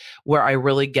playlist where I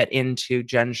really get into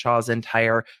Jen Shah's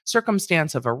entire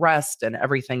circumstance of arrest and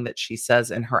everything that she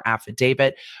says in her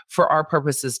affidavit. For our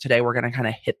purposes today, we're going to kind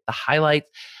of hit the highlights.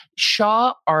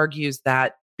 Shah argues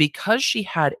that because she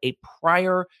had a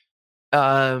prior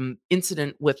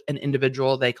incident with an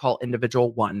individual they call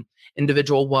individual one.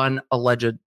 Individual one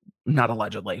not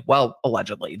allegedly. Well,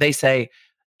 allegedly. They say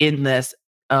in this,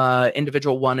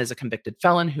 individual one is a convicted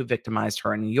felon who victimized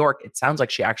her in New York. It sounds like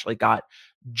she actually got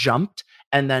jumped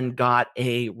and then got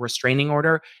a restraining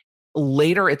order.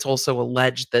 Later, it's also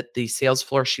alleged that the sales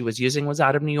floor she was using was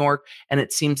out of New York, and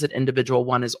it seems that individual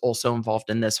one is also involved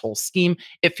in this whole scheme.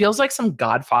 It feels like some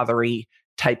Godfather-y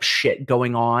type shit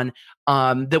going on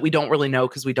that we don't really know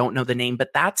because we don't know the name,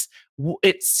 but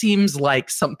it seems like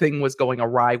something was going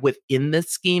awry within this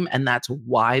scheme, and that's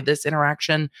why this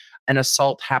interaction and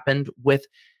assault happened with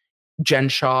Jen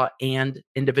Shah and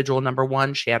individual number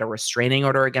one. She had a restraining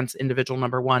order against individual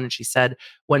number one. And she said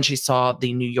when she saw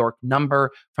the New York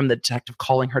number from the detective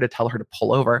calling her to tell her to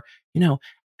pull over,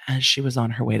 as she was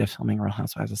on her way to filming Real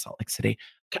Housewives of Salt Lake City.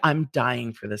 I'm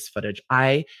dying for this footage.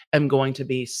 I am going to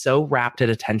be so rapt at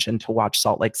attention to watch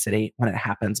Salt Lake City when it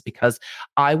happens because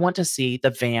I want to see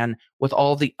the van with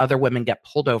all the other women get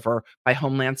pulled over by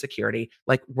Homeland Security.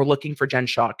 Like, we're looking for Jen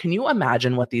Shah. Can you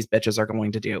imagine what these bitches are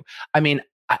going to do? I mean,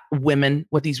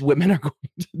 what these women are going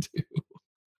to do.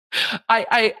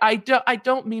 I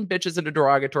don't mean bitches in a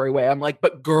derogatory way. I'm like,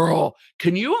 but girl,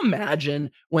 can you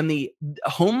imagine when the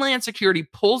Homeland Security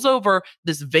pulls over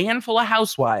this van full of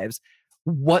housewives,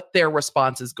 what their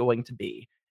response is going to be?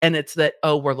 And it's that,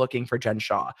 oh, we're looking for Jen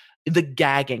Shah. The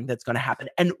gagging that's going to happen.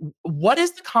 And what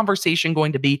is the conversation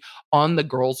going to be on the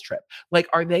girls' trip? Like,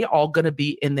 are they all going to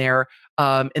be in their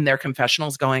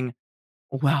confessionals going,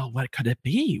 well, what could it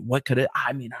be?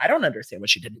 I mean, I don't understand what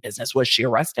she did in business. Was she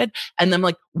arrested? And then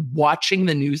like watching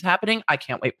the news happening, I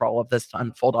can't wait for all of this to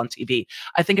unfold on TV.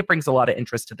 I think it brings a lot of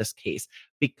interest to this case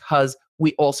because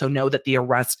we also know that the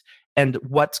arrest and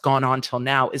what's gone on till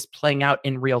now is playing out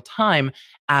in real time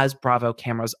as Bravo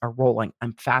cameras are rolling.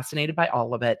 I'm fascinated by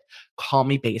all of it. Call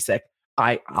me basic.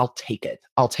 I'll take it.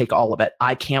 I'll take all of it.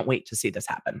 I can't wait to see this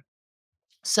happen.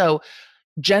 So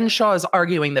Jen Shah is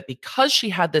arguing that because she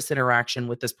had this interaction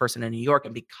with this person in New York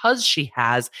and because she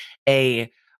has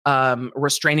a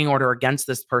restraining order against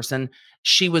this person,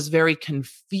 she was very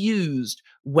confused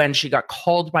when she got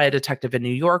called by a detective in New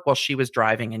York while she was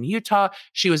driving in Utah.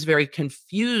 She was very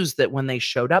confused that when they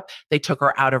showed up, they took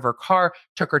her out of her car,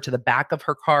 took her to the back of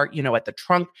her car, at the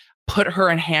trunk, put her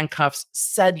in handcuffs,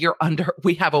 said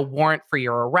we have a warrant for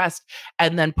your arrest,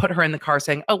 and then put her in the car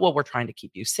saying, oh, well, we're trying to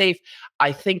keep you safe.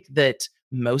 I think that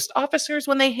most officers,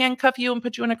 when they handcuff you and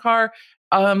put you in a car,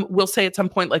 will say at some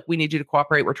point, like, we need you to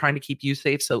cooperate. We're trying to keep you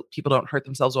safe so people don't hurt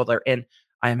themselves while they're in.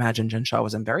 I imagine Jen Shah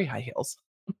was in very high heels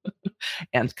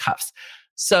and cuffs.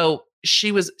 So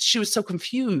she was so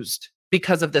confused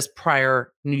because of this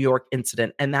prior New York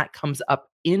incident. And that comes up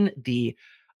in the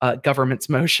government's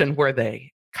motion where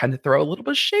they kind of throw a little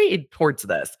bit of shade towards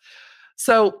this.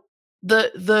 So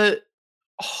the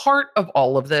heart of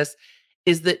all of this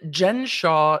is that Jen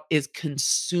Shah is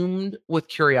consumed with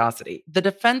curiosity. The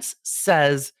defense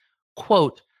says,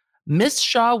 quote, Miss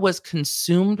Shah was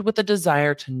consumed with a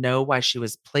desire to know why she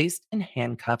was placed in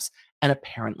handcuffs and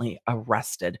apparently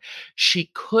arrested. She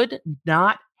could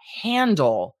not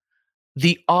handle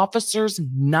the officers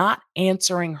not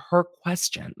answering her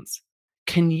questions.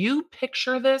 Can you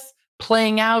picture this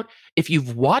playing out? If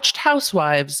you've watched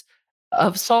Housewives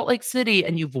of Salt Lake City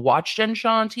and you've watched Jen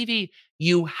Shah on TV,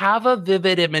 You have a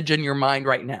vivid image in your mind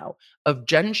right now of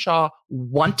Jen Shah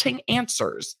wanting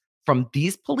answers from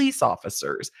these police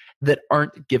officers that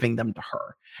aren't giving them to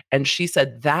her. And she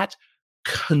said that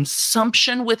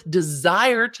consumption with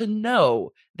desire to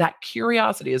know, that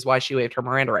curiosity is why she waived her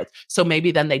Miranda rights. So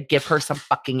maybe then they'd give her some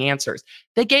fucking answers.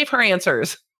 They gave her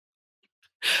answers.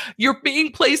 You're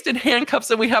being placed in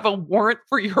handcuffs and we have a warrant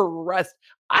for your arrest.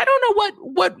 I don't know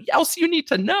what else you need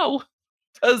to know,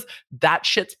 because that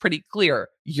shit's pretty clear.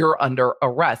 You're under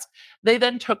arrest. They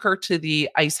then took her to the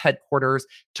ICE headquarters,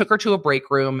 took her to a break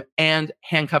room, and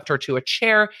handcuffed her to a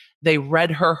chair. They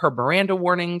read her Miranda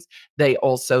warnings. They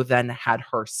also then had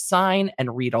her sign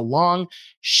and read along.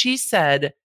 She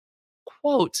said,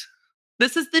 quote,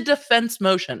 this is the defense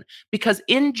motion, because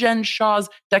in Jen Shah's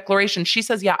declaration, she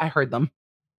says, yeah, I heard them.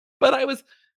 But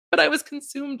I was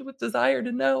consumed with desire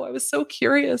to know. I was so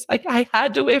curious. I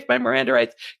had to waive my Miranda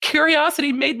rights.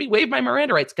 Curiosity made me waive my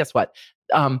Miranda rights. Guess what?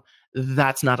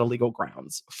 That's not a legal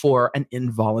grounds for an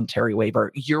involuntary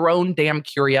waiver. Your own damn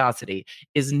curiosity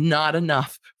is not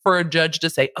enough for a judge to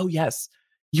say, oh, yes,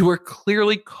 you were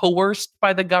clearly coerced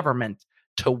by the government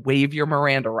to waive your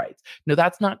Miranda rights. No,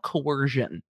 that's not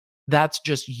coercion. That's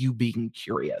just you being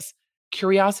curious.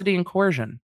 Curiosity and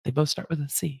coercion, they both start with a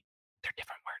C. They're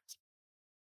different words.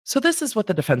 So this is what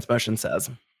the defense motion says.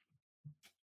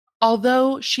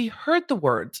 Although she heard the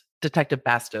words Detective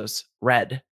Bastos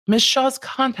read, Ms. Shah's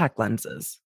contact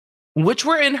lenses, which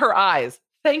were in her eyes,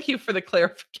 thank you for the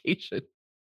clarification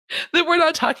that we're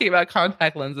not talking about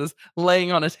contact lenses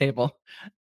laying on a table.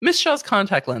 Ms. Shah's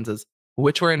contact lenses,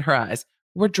 which were in her eyes,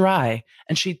 were dry,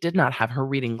 and she did not have her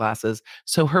reading glasses,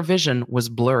 so her vision was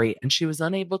blurry, and she was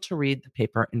unable to read the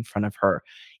paper in front of her.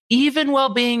 Even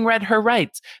while being read her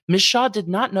rights, Ms. Shah did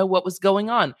not know what was going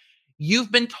on. You've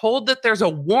been told that there's a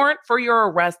warrant for your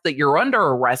arrest, that you're under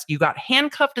arrest. You got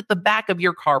handcuffed at the back of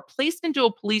your car, placed into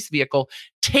a police vehicle,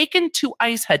 taken to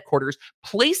ICE headquarters,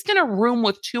 placed in a room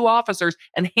with two officers,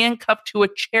 and handcuffed to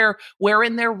a chair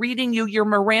wherein they're reading you your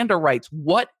Miranda rights.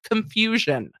 What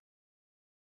confusion?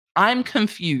 I'm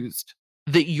confused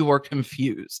that you're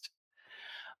confused.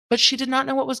 But she did not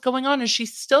know what was going on, and she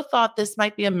still thought this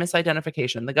might be a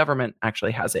misidentification. The government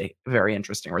actually has a very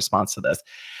interesting response to this.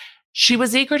 She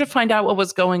was eager to find out what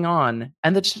was going on,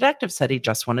 and the detective said he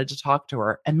just wanted to talk to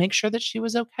her and make sure that she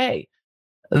was okay.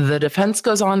 The defense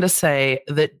goes on to say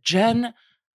that Jen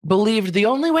believed the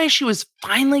only way she was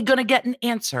finally going to get an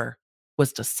answer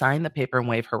was to sign the paper and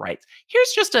waive her rights.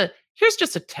 Here's just a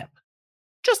tip.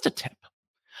 Just a tip.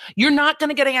 You're not going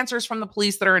to get answers from the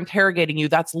police that are interrogating you.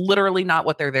 That's literally not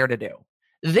what they're there to do.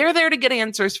 They're there to get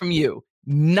answers from you,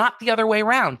 not the other way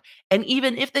around. And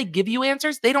even if they give you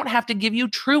answers, they don't have to give you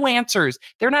true answers.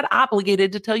 They're not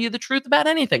obligated to tell you the truth about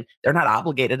anything. They're not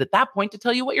obligated at that point to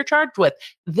tell you what you're charged with.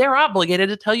 They're obligated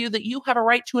to tell you that you have a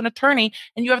right to an attorney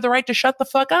and you have the right to shut the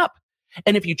fuck up.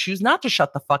 And if you choose not to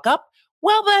shut the fuck up,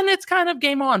 well, then it's kind of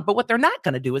game on. But what they're not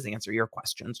going to do is answer your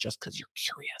questions just because you're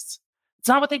curious. It's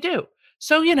not what they do.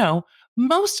 So,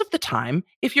 most of the time,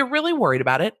 if you're really worried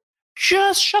about it,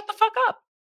 just shut the fuck up.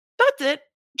 That's it.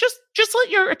 Just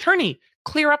let your attorney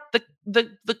clear up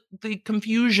the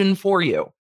confusion for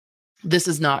you. This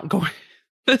is not going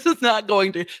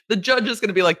to, the judge is going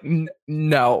to be like,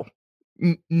 no.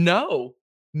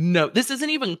 This isn't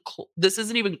even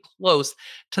close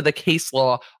to the case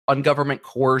law on government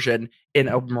coercion in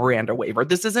a Miranda waiver.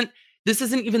 This isn't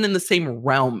even in the same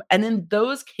realm. And in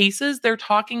those cases, they're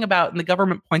talking about, and the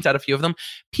government points out a few of them,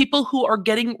 people who are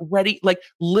getting ready, like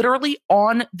literally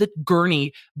on the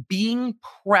gurney, being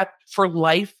prepped for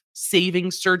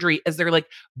life-saving surgery as they're like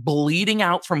bleeding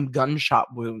out from gunshot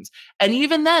wounds. And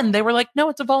even then, they were like, no,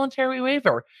 it's a voluntary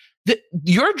waiver.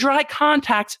 Your dry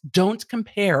contacts don't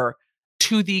compare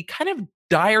to the kind of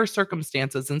dire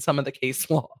circumstances in some of the case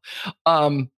law.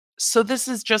 So this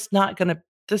is just not going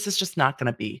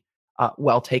to be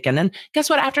well taken. And guess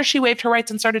what? After she waived her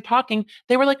rights and started talking,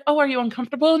 they were like, oh, are you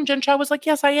uncomfortable? And Jen Shah was like,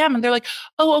 yes, I am. And they're like,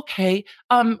 oh, okay.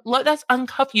 Let us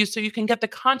uncuff you so you can get the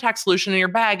contact solution in your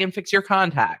bag and fix your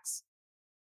contacts.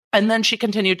 And then she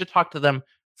continued to talk to them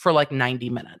for like 90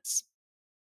 minutes.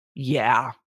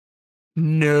 Yeah.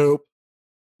 Nope.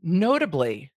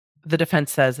 Notably, the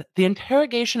defense says the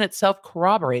interrogation itself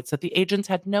corroborates that the agents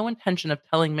had no intention of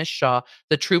telling Miss Shah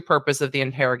the true purpose of the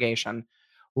interrogation.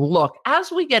 Look,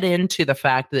 as we get into the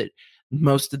fact that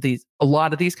a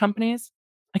lot of these companies,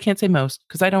 I can't say most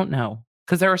because I don't know,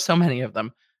 because there are so many of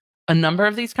them. A number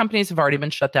of these companies have already been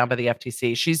shut down by the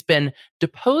FTC. She's been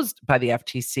deposed by the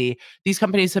FTC. These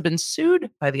companies have been sued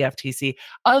by the FTC.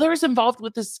 Others involved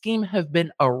with this scheme have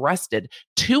been arrested.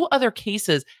 2 other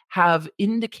cases have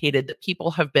indicated that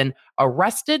people have been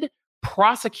arrested,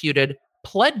 prosecuted,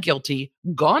 pled guilty,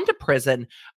 gone to prison.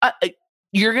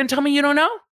 You're going to tell me you don't know?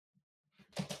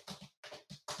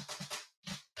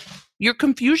 Your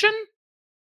confusion?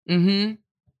 I'm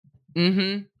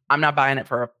not buying it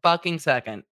for a fucking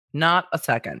second. Not a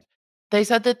second. They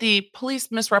said that the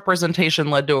police misrepresentation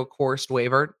led to a coerced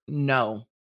waiver. No,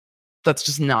 that's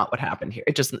just not what happened here.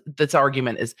 It just this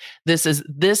argument is this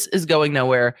is going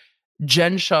nowhere.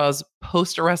 Jen Shah's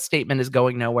post-arrest statement is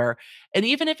going nowhere. And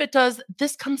even if it does,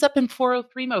 this comes up in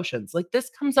 403 motions. Like this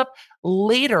comes up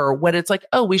later when it's like,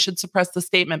 oh, we should suppress the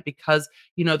statement because,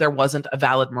 there wasn't a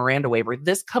valid Miranda waiver.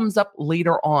 This comes up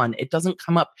later on. It doesn't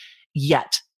come up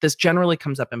yet. This generally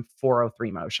comes up in 403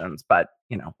 motions, but,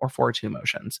 or 402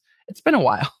 motions. It's been a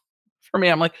while for me.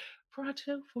 I'm like,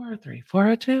 402, 403,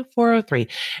 402, 403.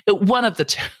 One of the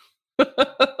two.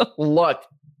 Look,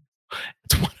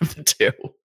 it's one of the two.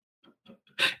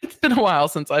 It's been a while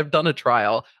since I've done a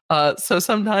trial. So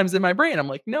sometimes in my brain, I'm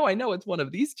like, no, I know it's one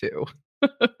of these two.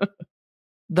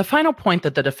 The final point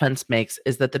that the defense makes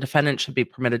is that the defendant should be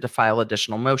permitted to file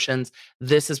additional motions.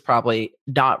 This is probably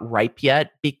not ripe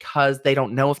yet because they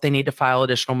don't know if they need to file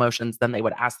additional motions. Then they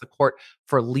would ask the court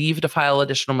for leave to file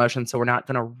additional motions. So we're not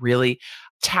going to really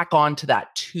tack on to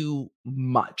that too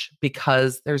much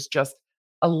because there's just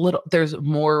there's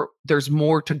more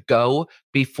to go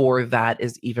before that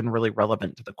is even really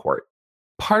relevant to the court.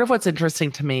 Part of what's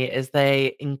interesting to me is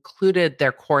they included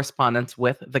their correspondence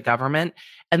with the government,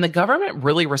 and the government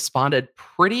really responded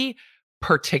pretty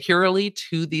particularly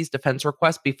to these defense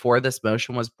requests before this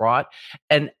motion was brought.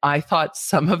 And I thought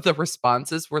some of the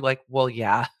responses were like, well,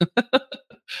 yeah.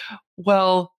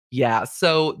 Well, yeah.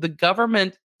 So the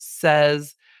government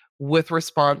says with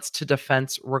response to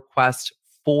defense request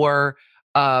for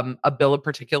a bill of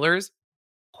particulars,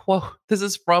 quote, this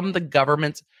is from the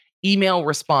government's email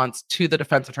response to the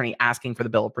defense attorney asking for the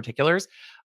bill of particulars.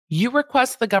 You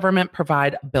request the government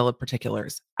provide a bill of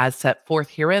particulars. As set forth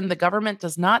herein, the government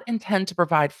does not intend to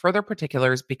provide further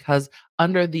particulars because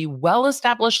under the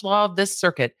well-established law of this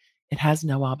circuit, it has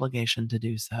no obligation to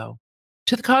do so.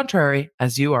 To the contrary,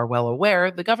 as you are well aware,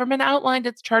 the government outlined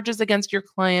its charges against your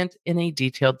client in a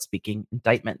detailed speaking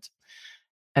indictment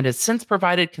and has since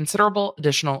provided considerable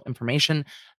additional information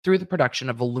through the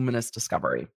production of voluminous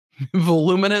discovery.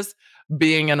 Voluminous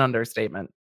being an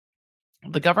understatement.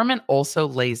 The government also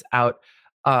lays out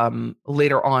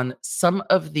later on some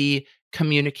of the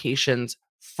communications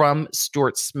from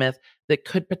Stuart Smith that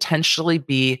could potentially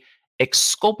be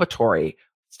exculpatory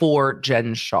for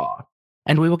Jen Shah.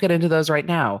 And we will get into those right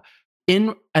now.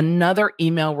 In another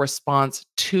email response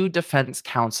to defense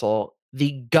counsel,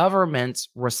 the government's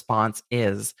response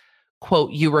is,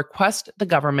 quote, you request the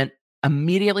government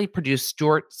immediately produce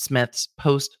Stuart Smith's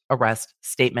post-arrest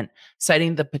statement,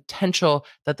 citing the potential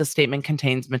that the statement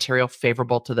contains material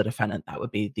favorable to the defendant. That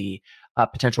would be the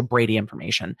potential Brady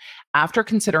information. After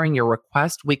considering your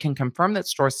request, we can confirm that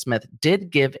Stuart Smith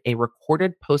did give a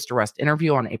recorded post-arrest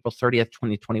interview on April 30th,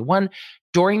 2021.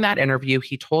 During that interview,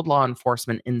 he told law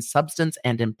enforcement in substance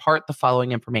and in part the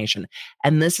following information.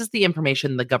 And this is the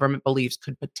information the government believes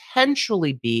could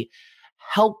potentially be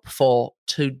helpful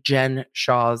to Jen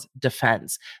Shah's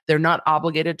defense. They're not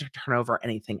obligated to turn over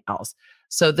anything else.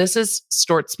 So this is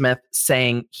Stuart Smith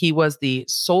saying he was the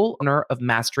sole owner of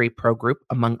Mastery Pro Group,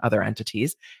 among other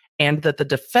entities, and that the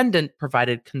defendant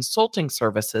provided consulting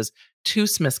services to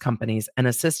Smith's companies and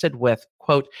assisted with,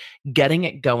 quote, getting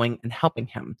it going and helping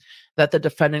him. That the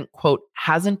defendant, quote,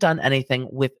 hasn't done anything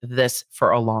with this for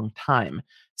a long time.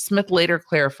 Smith later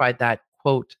clarified that,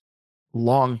 quote,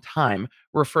 long time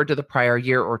referred to the prior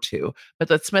year or two, but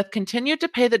that Smith continued to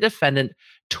pay the defendant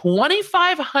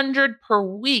 $2,500 per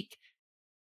week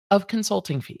of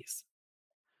consulting fees.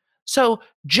 So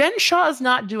Jen Shah is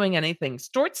not doing anything.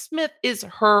 Stuart Smith is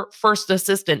her first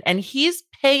assistant, and he's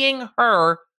paying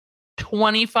her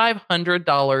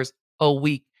 $2,500 a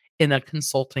week in a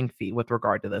consulting fee with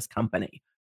regard to this company.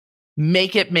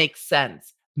 Make it make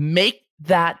sense. Make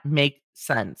that make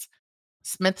sense.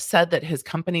 Smith said that his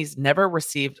companies never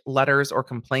received letters or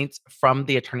complaints from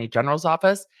the Attorney General's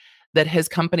office, that his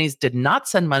companies did not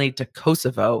send money to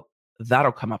Kosovo,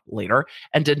 that'll come up later,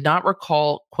 and did not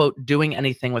recall, quote, doing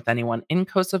anything with anyone in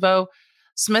Kosovo.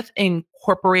 Smith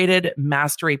incorporated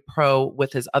Mastery Pro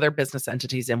with his other business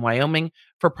entities in Wyoming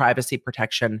for privacy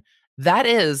protection. That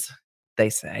is, they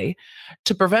say,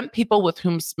 to prevent people with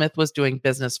whom Smith was doing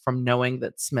business from knowing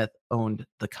that Smith owned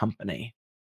the company.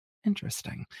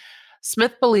 Interesting.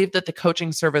 Smith believed that the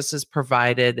coaching services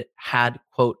provided had,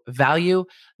 quote, value,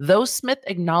 though Smith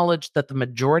acknowledged that the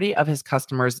majority of his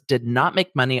customers did not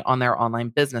make money on their online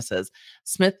businesses.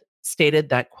 Smith stated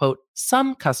that, quote,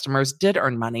 some customers did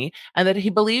earn money and that he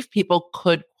believed people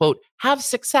could, quote, have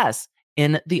success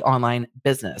in the online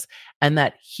business, and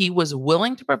that he was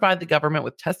willing to provide the government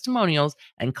with testimonials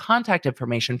and contact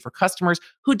information for customers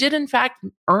who did, in fact,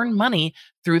 earn money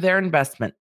through their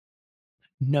investment.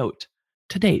 Note,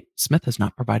 to date, Smith has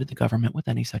not provided the government with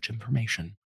any such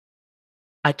information.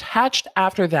 Attached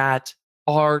after that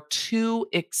are two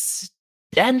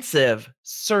extensive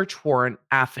search warrant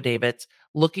affidavits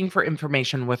looking for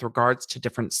information with regards to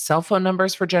different cell phone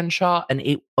numbers for Jen Shah, an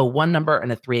 801 number and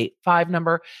a 385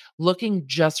 number, looking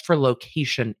just for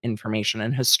location information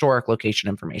and historic location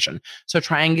information. So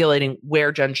triangulating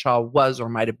where Jen Shah was or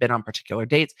might have been on particular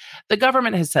dates. The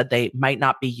government has said they might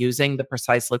not be using the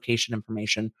precise location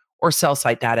information or cell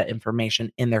site data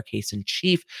information in their case in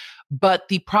chief, but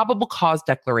the probable cause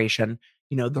declaration,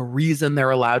 the reason they're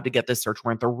allowed to get this search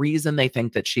warrant, the reason they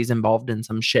think that she's involved in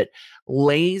some shit,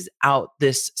 lays out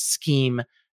this scheme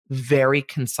very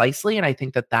concisely. And I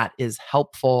think that that is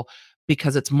helpful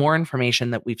because it's more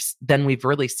information that we've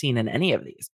really seen in any of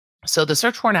these. So the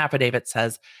search warrant affidavit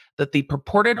says that the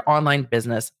purported online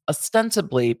business,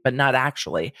 ostensibly but not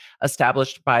actually,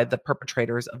 established by the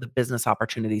perpetrators of the business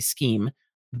opportunity scheme,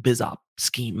 BizOp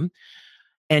scheme,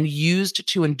 and used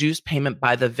to induce payment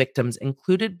by the victims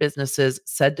included businesses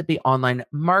said to be online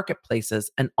marketplaces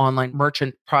and online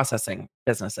merchant processing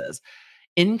businesses.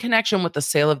 In connection with the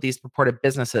sale of these purported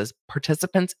businesses,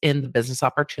 participants in the business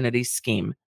opportunity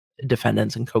scheme,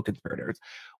 defendants and co-conspirators,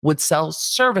 would sell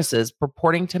services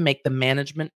purporting to make the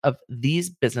management of these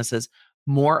businesses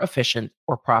more efficient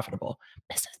or profitable.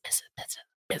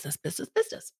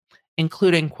 Business,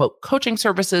 including, quote, coaching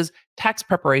services, tax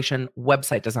preparation,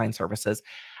 website design services.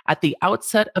 At the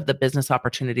outset of the business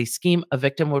opportunity scheme, a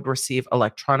victim would receive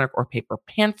electronic or paper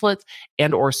pamphlets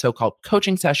and or so-called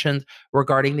coaching sessions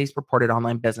regarding these purported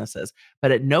online businesses.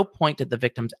 But at no point did the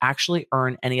victims actually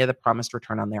earn any of the promised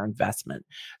return on their investment.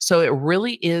 So it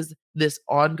really is this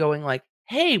ongoing, like,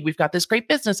 hey, we've got this great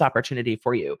business opportunity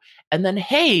for you. And then,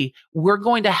 hey, we're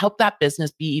going to help that business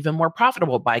be even more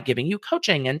profitable by giving you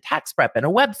coaching and tax prep and a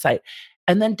website.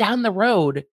 And then down the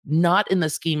road, not in the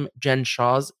scheme Jen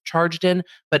Shah's charged in,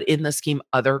 but in the scheme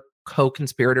other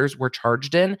co-conspirators were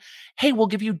charged in, hey, we'll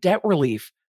give you debt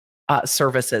relief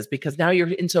services because now you're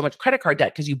in so much credit card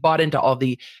debt because you bought into all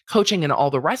the coaching and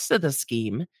all the rest of the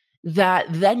scheme that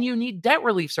then you need debt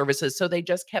relief services. So they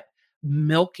just kept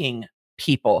milking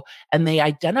people, and they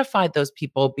identified those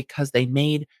people because they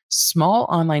made small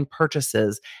online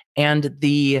purchases, and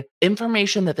the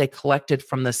information that they collected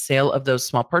from the sale of those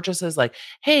small purchases, like,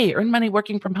 hey, earn money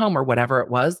working from home or whatever it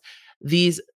was,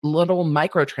 these little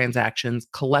microtransactions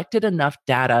collected enough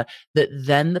data that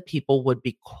then the people would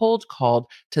be cold called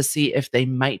to see if they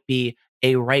might be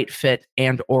a right fit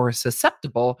and or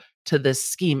susceptible to this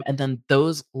scheme. And then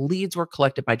those leads were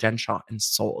collected by Jen Shah and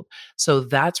sold. So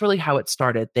that's really how it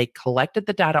started. They collected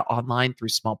the data online through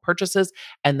small purchases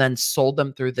and then sold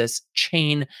them through this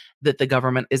chain that the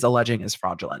government is alleging is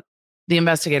fraudulent. The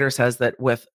investigator says that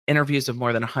with interviews of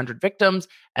more than 100 victims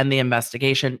and the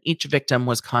investigation, each victim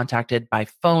was contacted by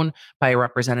phone by a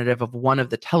representative of one of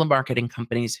the telemarketing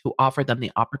companies who offered them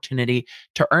the opportunity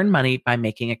to earn money by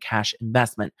making a cash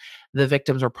investment. The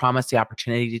victims were promised the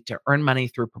opportunity to earn money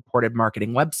through purported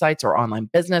marketing websites or online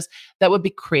business that would be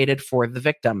created for the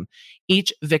victim.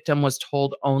 Each victim was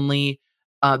told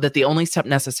that the only step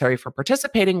necessary for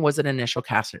participating was an initial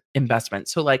cash investment.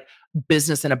 So like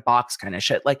business in a box kind of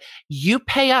shit. Like you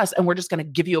pay us and we're just going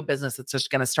to give you a business that's just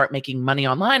going to start making money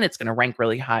online. It's going to rank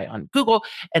really high on Google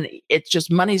and it's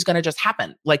just money's going to just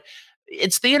happen. Like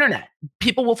it's the internet.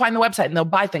 People will find the website and they'll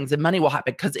buy things and money will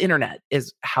happen because internet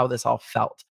is how this all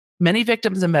felt. Many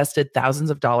victims invested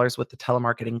thousands of dollars with the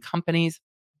telemarketing companies.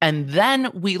 And then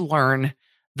we learn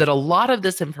that a lot of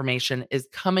this information is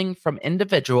coming from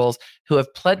individuals who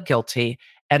have pled guilty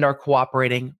and are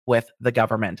cooperating with the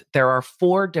government. There are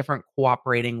 4 different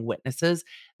cooperating witnesses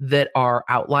that are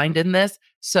outlined in this.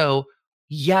 So,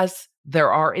 yes,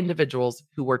 there are individuals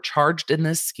who were charged in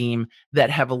this scheme that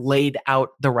have laid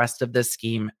out the rest of this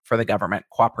scheme for the government.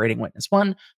 Cooperating witness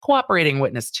 1, cooperating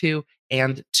witness 2,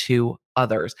 and 2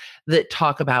 others that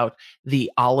talk about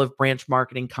the Olive Branch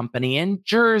Marketing Company in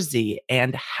Jersey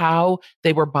and how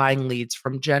they were buying leads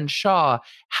from Jen Shah,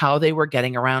 how they were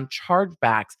getting around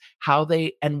chargebacks,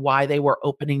 and why they were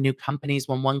opening new companies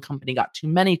when one company got too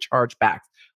many chargebacks,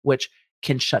 which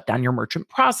can shut down your merchant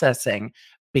processing.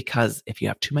 Because if you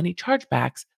have too many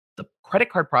chargebacks, the credit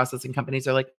card processing companies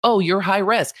are like, oh, you're high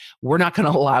risk. We're not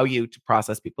going to allow you to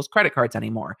process people's credit cards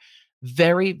anymore.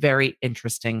 Very, very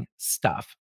interesting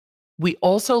stuff. We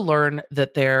also learn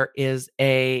that there is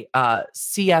a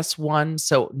CS1,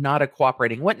 so not a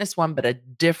cooperating witness one, but a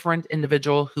different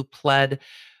individual who pled,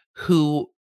 who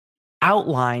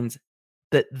outlines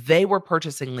that they were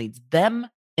purchasing leads. Them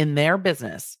in their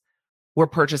business were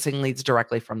purchasing leads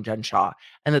directly from Jen Shah,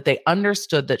 and that they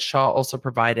understood that Shah also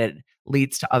provided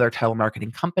leads to other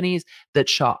telemarketing companies, that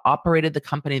Shah operated the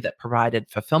company that provided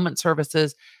fulfillment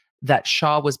services, that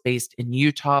Shah was based in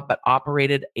Utah but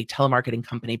operated a telemarketing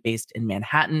company based in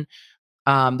Manhattan,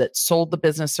 that sold the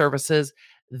business services,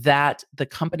 that the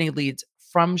company leads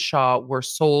from Shaw were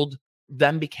sold,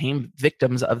 then became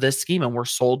victims of this scheme and were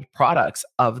sold products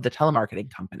of the telemarketing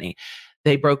company.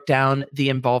 They broke down the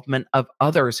involvement of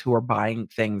others who were buying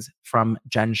things from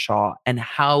Jen Shaw, and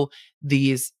how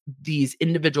these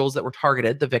individuals that were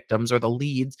targeted, the victims or the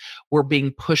leads, were being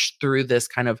pushed through this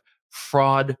kind of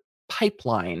fraud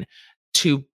pipeline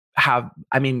to have,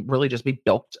 I mean, really just be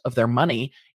bilked of their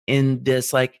money in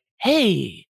this, like,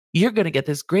 hey, you're going to get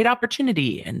this great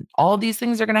opportunity and all these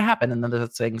things are going to happen. And then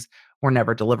those things were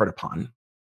never delivered upon.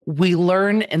 We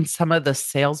learn in some of the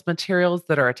sales materials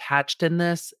that are attached in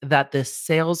this that the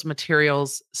sales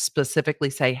materials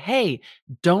specifically say, hey,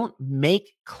 don't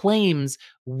make claims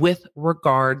with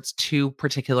regards to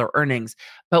particular earnings.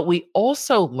 But we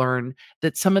also learn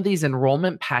that some of these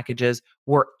enrollment packages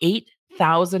were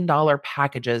 $8,000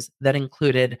 packages that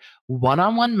included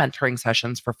one-on-one mentoring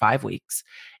sessions for 5 weeks,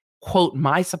 quote,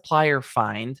 my supplier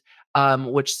find,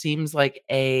 which seems like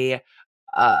a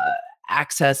uh,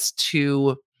 access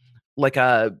to like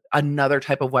another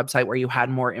type of website where you had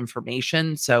more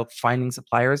information. So finding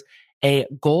suppliers, a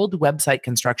gold website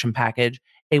construction package,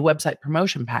 a website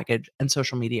promotion package, and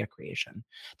social media creation.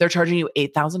 They're charging you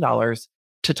 $8,000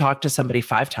 to talk to somebody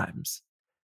 5 times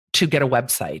to get a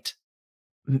website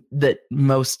that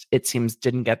most, it seems,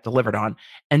 didn't get delivered on,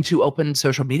 and to open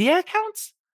social media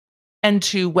accounts and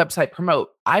to website promote.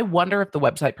 I wonder if the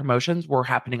website promotions were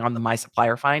happening on the My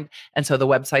Supplier Find. And so the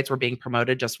websites were being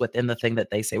promoted just within the thing that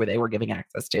they say where they were giving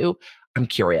access to. I'm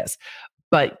curious.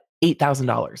 But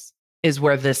 $8,000 is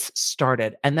where this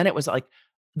started. And then it was like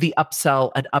the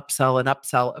upsell and upsell and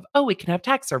upsell of, oh, we can have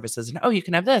tax services. And oh, you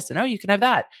can have this. And oh, you can have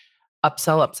that.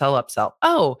 Upsell, upsell, upsell.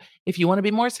 Oh, if you want to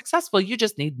be more successful, you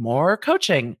just need more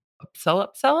coaching. Upsell,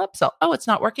 upsell, upsell. Oh, it's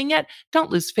not working yet. Don't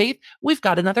lose faith. We've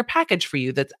got another package for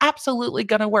you that's absolutely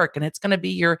going to work. And it's going to be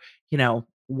your,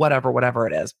 whatever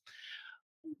it is.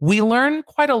 We learn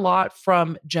quite a lot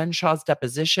from Jen Shah's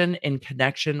deposition in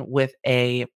connection with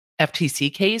a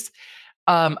FTC case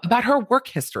about her work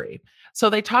history. So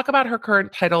they talk about her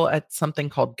current title at something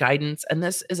called guidance. And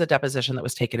this is a deposition that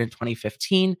was taken in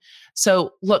 2015.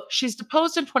 So look, she's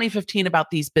deposed in 2015 about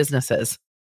these businesses.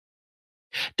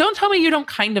 Don't tell me you don't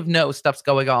kind of know stuff's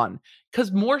going on,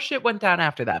 because more shit went down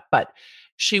after that. But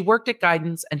she worked at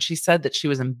Guidance, and she said that she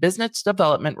was in business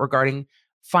development regarding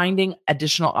finding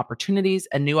additional opportunities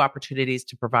and new opportunities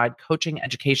to provide coaching,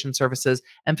 education services,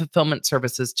 and fulfillment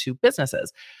services to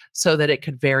businesses, so that it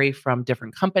could vary from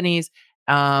different companies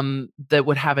that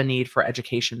would have a need for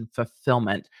education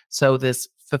fulfillment. So this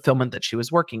fulfillment that she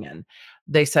was working in.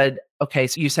 They said, okay,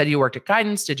 so you said you worked at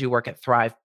Guidance. Did you work at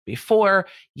Thrive before?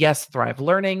 Yes, Thrive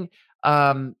Learning.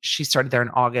 She started there in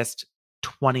August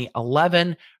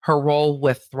 2011. Her role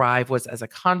with Thrive was as a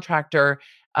contractor,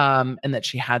 and that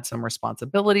she had some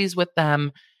responsibilities with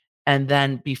them. And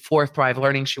then before Thrive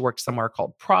Learning, she worked somewhere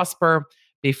called Prosper.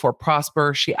 Before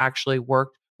Prosper, she actually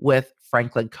worked with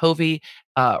Franklin Covey,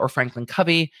 Franklin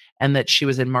Covey, and that she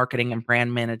was in marketing and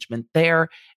brand management there,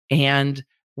 and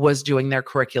was doing their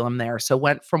curriculum there. So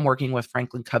went from working with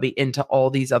Franklin Covey into all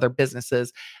these other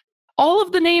businesses, all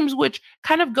of the names which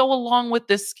kind of go along with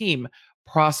this scheme: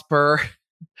 Prosper,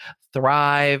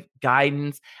 Thrive,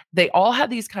 Guidance. They all had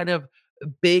these kind of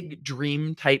big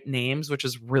dream type names, which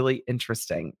is really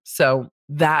interesting. So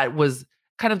that was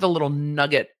kind of the little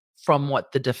nugget from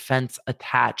what the defense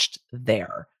attached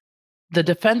there. The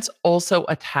defense also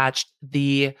attached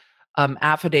the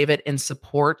affidavit in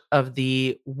support of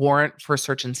the warrant for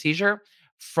search and seizure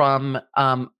from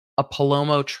a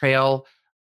Palomo Trail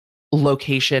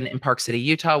location in Park City,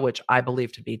 Utah, which I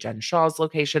believe to be Jen Shah's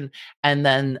location, and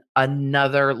then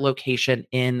another location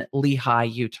in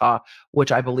Lehi, Utah,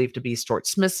 which I believe to be Stuart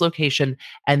Smith's location.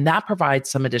 And that provides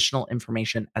some additional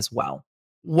information as well.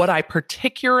 What I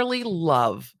particularly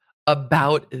love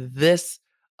about this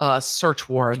search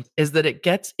warrant is that it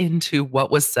gets into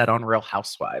what was said on Real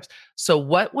Housewives. So,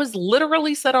 what was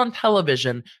literally said on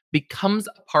television becomes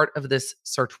a part of this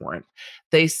search warrant.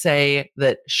 They say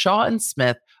that Shah and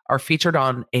Smith are featured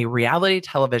on a reality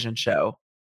television show,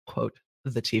 quote,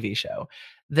 the TV show,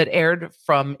 that aired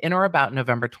from in or about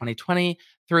November 2020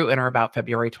 through in or about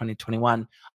February 2021.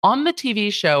 On the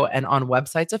TV show and on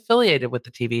websites affiliated with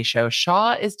the TV show,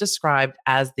 Shah is described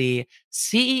as the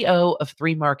CEO of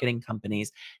 3 marketing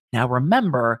companies. Now,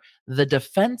 remember, the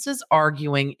defense is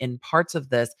arguing in parts of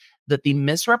this that the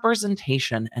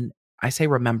misrepresentation, and I say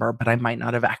remember, but I might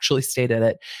not have actually stated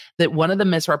it, that one of the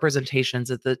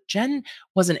misrepresentations is that Jen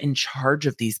wasn't in charge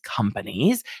of these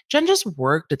companies. Jen just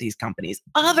worked at these companies.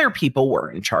 Other people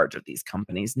were in charge of these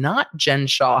companies, not Jen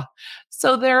Shah.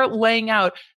 So they're laying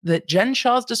out that Jen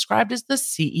Shah is described as the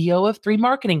CEO of 3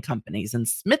 marketing companies, and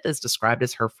Smith is described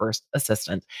as her first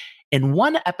assistant. In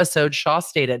one episode, Shah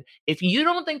stated, if you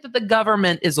don't think that the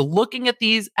government is looking at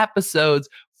these episodes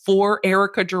for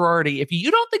Erica Girardi, if you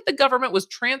don't think the government was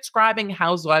transcribing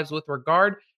Housewives with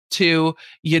regard to,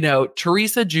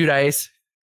 Teresa Giudice,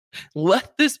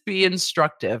 let this be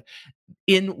instructive.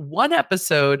 In one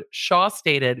episode, Shah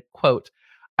stated, quote,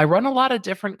 I run a lot of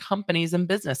different companies and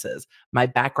businesses. My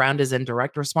background is in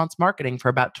direct response marketing for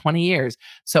about 20 years.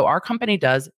 So our company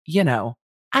does,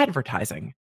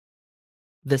 advertising.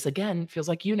 This again feels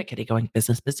like Unikitty going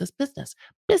business, business, business,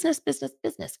 business, business,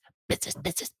 business, business,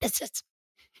 business, business.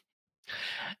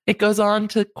 It goes on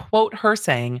to quote her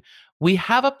saying, we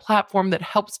have a platform that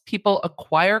helps people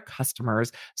acquire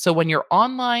customers. So when you're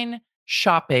online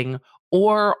shopping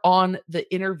or on the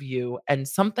interview and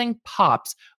something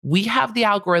pops, we have the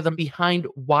algorithm behind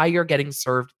why you're getting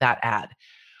served that ad.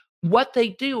 What they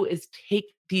do is take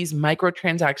these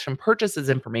microtransaction purchases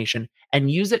information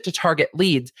and use it to target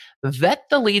leads, vet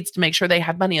the leads to make sure they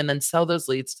have money, and then sell those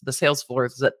leads to the sales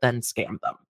floors that then scam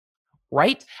them.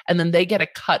 Right? And then they get a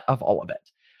cut of all of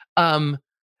it.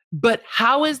 But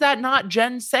how is that not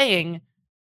Jen saying,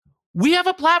 we have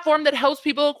a platform that helps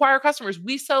people acquire customers.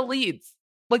 We sell leads.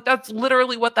 Like, that's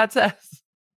literally what that says.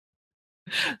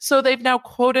 So they've now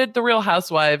quoted the Real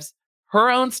Housewives, her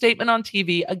own statement on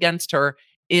TV against her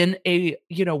in a,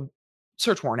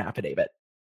 search warrant affidavit.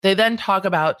 They then talk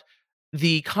about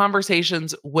the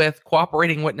conversations with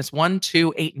cooperating witness 1,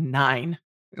 2, 8, and 9.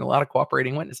 A lot of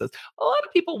cooperating witnesses. A lot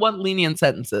of people want lenient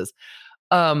sentences.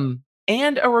 And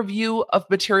a review of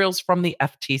materials from the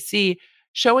FTC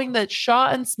showing that Shah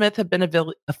and Smith have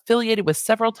been affiliated with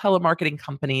several telemarketing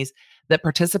companies that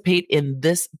participate in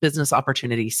this business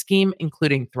opportunity scheme,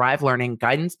 including Thrive Learning,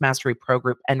 Guidance Mastery Pro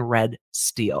Group, and Red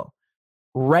Steel.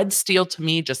 Red Steel to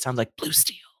me just sounds like Blue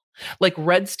Steel. Like,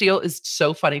 Red Steel is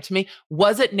so funny to me.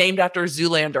 Was it named after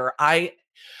Zoolander? I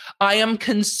am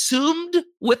consumed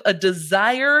with a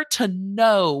desire to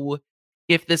know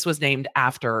if this was named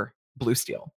after Blue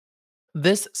Steel.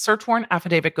 This search warrant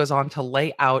affidavit goes on to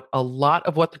lay out a lot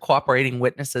of what the cooperating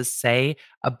witnesses say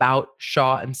about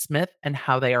Shah and Smith and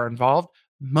how they are involved,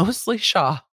 mostly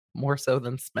Shah, more so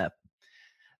than Smith.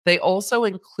 They also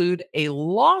include a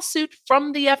lawsuit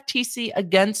from the FTC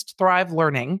against Thrive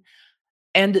Learning.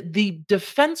 And the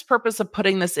defense purpose of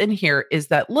putting this in here is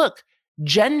that, look,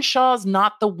 Jen Shah's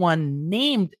not the one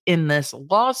named in this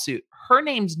lawsuit. Her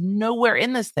name's nowhere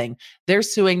in this thing. They're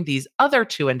suing these other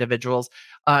 2 individuals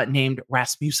named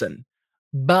Rasmussen.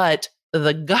 But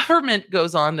the government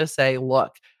goes on to say,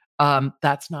 look,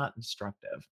 that's not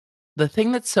instructive. The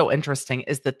thing that's so interesting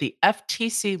is that the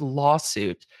FTC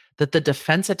lawsuit that the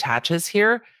defense attaches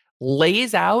here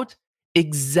lays out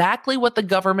exactly what the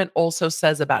government also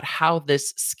says about how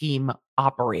this scheme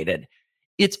operated.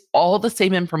 It's all the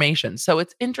same information. So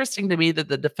it's interesting to me that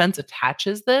the defense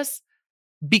attaches this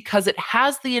because it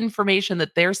has the information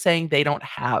that they're saying they don't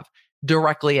have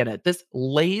directly in it. This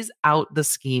lays out the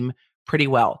scheme pretty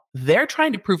well. They're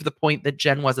trying to prove the point that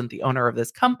Jen wasn't the owner of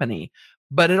this company,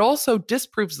 but it also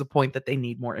disproves the point that they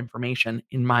need more information,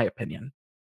 in my opinion.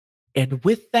 And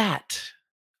with that,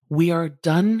 we are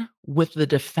done with the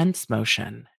defense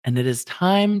motion, and it is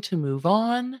time to move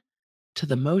on to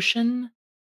the motion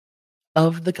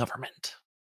of the government.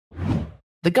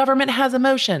 The government has a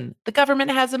motion. The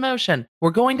government has a motion.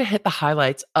 We're going to hit the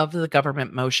highlights of the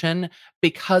government motion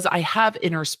because I have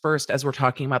interspersed, as we're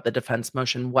talking about the defense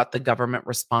motion, what the government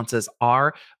responses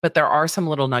are, but there are some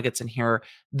little nuggets in here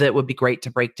that would be great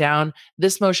to break down.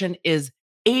 This motion is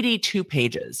 82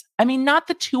 pages. I mean, not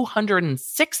the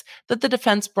 206 that the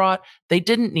defense brought. They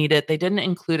didn't need it. They didn't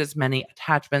include as many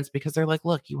attachments because they're like,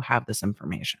 look, you have this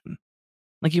information.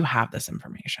 Like, you have this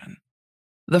information.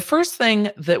 The first thing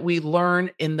that we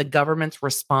learn in the government's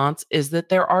response is that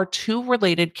there are 3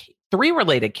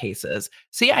 related cases.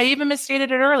 See, I even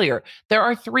misstated it earlier. There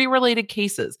are 3 related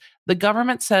cases. The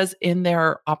government says in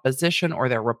their opposition or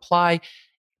their reply,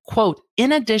 quote,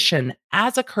 in addition,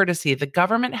 as a courtesy, the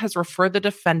government has referred the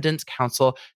defendant's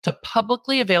counsel to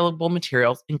publicly available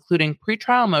materials, including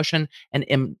pretrial motion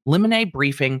and limine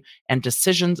briefing and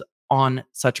decisions on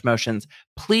such motions,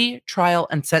 plea, trial,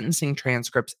 and sentencing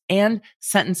transcripts, and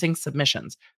sentencing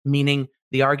submissions, meaning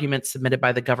the arguments submitted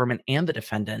by the government and the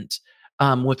defendant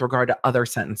with regard to other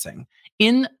sentencing.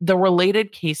 In the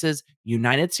related cases,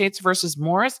 United States versus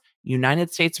Morris,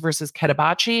 United States versus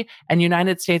Ketabachi, and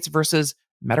United States versus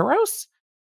Metaros?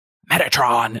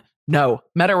 Metatron. No,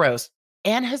 Metaros.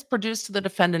 And has produced to the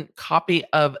defendant copy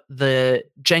of the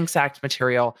Jenks Act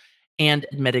material and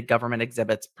admitted government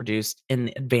exhibits produced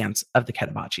in advance of the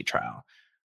Ketabachi trial.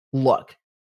 Look,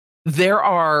 there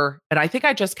are, and I think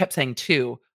I just kept saying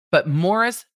two, but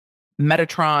Morris,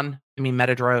 Metatron,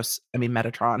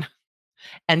 Metatron,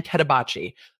 and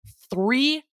Ketabachi,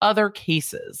 three other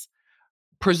cases,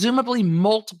 presumably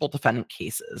multiple defendant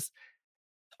cases,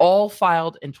 all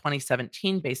filed in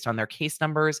 2017 based on their case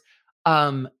numbers,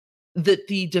 that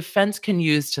the defense can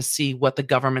use to see what the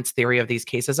government's theory of these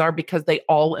cases are, because they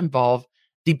all involve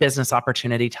the business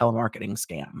opportunity telemarketing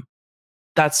scam.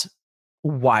 That's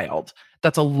wild.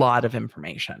 That's a lot of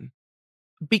information.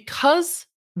 Because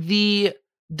the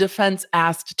defense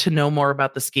asked to know more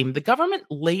about the scheme, the government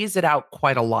lays it out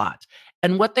quite a lot.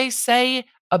 And what they say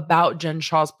about Jen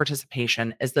Shah's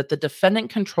participation is that the defendant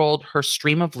controlled her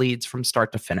stream of leads from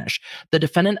start to finish. The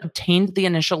defendant obtained the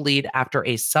initial lead after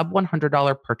a sub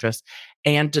 $100 purchase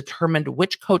and determined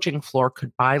which coaching floor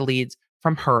could buy leads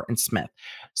from her and Smith,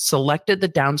 selected the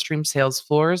downstream sales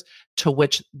floors to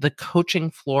which the coaching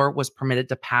floor was permitted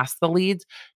to pass the leads,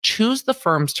 choose the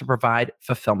firms to provide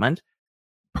fulfillment,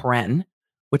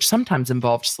 which sometimes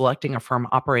involved selecting a firm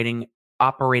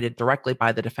operated directly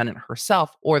by the defendant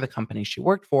herself or the company she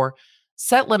worked for,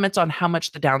 set limits on how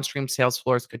much the downstream sales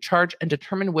floors could charge, and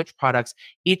determine which products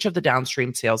each of the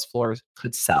downstream sales floors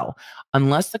could sell,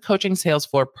 unless the coaching sales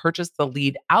floor purchased the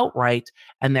lead outright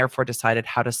and therefore decided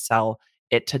how to sell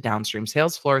it to downstream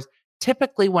sales floors.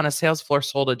 Typically, when a sales floor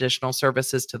sold additional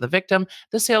services to the victim,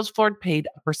 the sales floor paid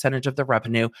a percentage of the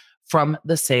revenue from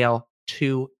the sale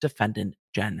to defendant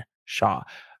Jen Shah.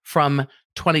 From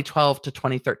 2012 to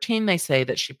 2013, they say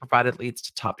that she provided leads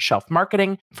to Top Shelf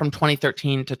Marketing. From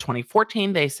 2013 to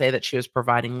 2014, they say that she was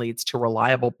providing leads to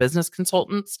Reliable Business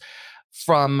Consultants.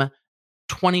 From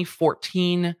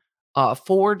 2014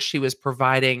 forward, she was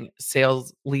providing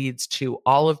sales leads to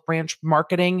Olive Branch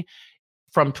Marketing.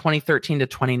 From 2013 to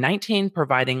 2019,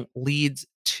 providing leads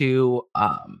to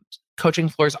coaching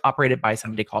floors operated by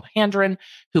somebody called Handren,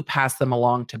 who passed them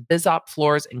along to BizOp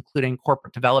floors, including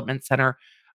Corporate Development Center,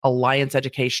 Alliance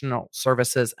Educational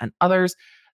Services, and others.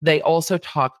 They also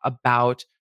talk about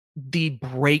the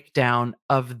breakdown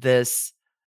of this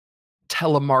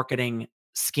telemarketing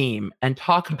scheme and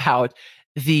talk about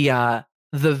the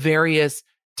various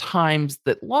times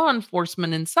that law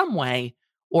enforcement in some way,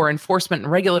 or enforcement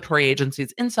and regulatory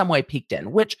agencies in some way, peeked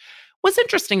in, which was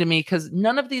interesting to me because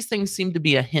none of these things seem to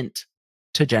be a hint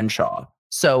to Jen Shah.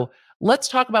 So let's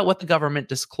talk about what the government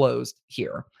disclosed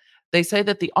here. They say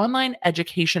that the online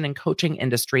education and coaching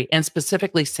industry, and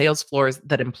specifically sales floors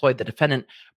that employed the defendant,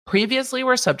 previously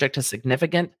were subject to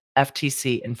significant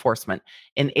FTC enforcement.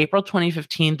 In April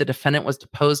 2015, the defendant was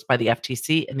deposed by the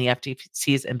FTC in the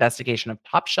FTC's investigation of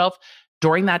Top Shelf.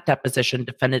 During that deposition,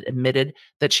 defendant admitted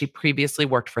that she previously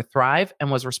worked for Thrive and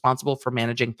was responsible for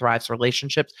managing Thrive's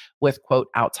relationships with, quote,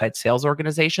 outside sales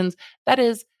organizations. That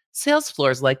is, sales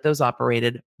floors like those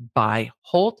operated by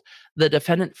Holt. The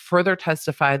defendant further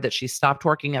testified that she stopped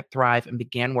working at Thrive and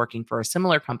began working for a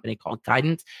similar company called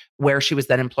Guidance, where she was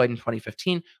then employed in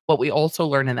 2015. What we also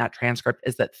learned in that transcript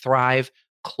is that Thrive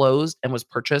closed and was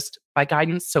purchased by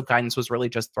Guidance. So Guidance was really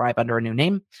just Thrive under a new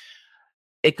name.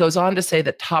 It goes on to say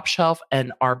that Top Shelf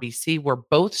and RBC were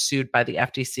both sued by the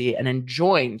FTC and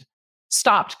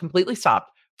completely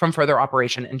stopped from further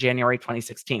operation in January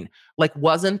 2016. Like,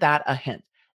 wasn't that a hint?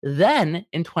 Then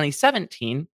in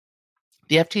 2017,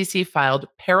 the FTC filed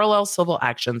parallel civil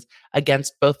actions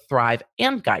against both Thrive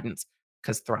and Guidance,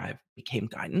 because Thrive became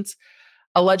Guidance,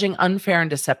 alleging unfair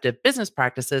and deceptive business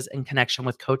practices in connection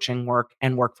with coaching work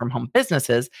and work from home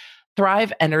businesses.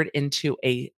 Thrive entered into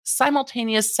a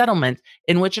simultaneous settlement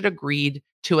in which it agreed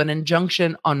to an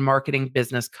injunction on marketing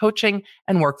business coaching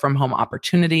and work from home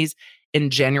opportunities. In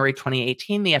January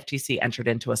 2018, the FTC entered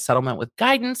into a settlement with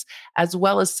Guidance, as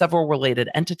well as several related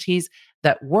entities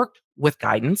that worked with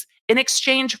Guidance in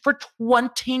exchange for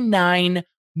 $29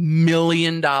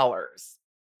 million.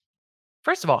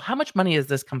 First of all, how much money is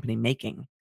this company making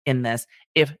in this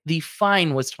if the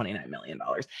fine was $29 million?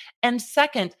 And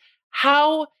second,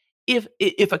 if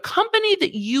a company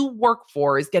that you work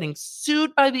for is getting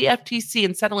sued by the FTC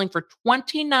and settling for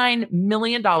 $29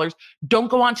 million, don't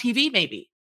go on TV, maybe.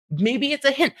 Maybe it's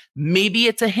a hint. Maybe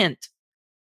it's a hint.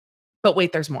 But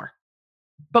wait, there's more.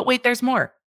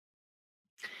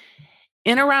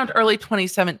 In around early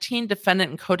 2017, defendant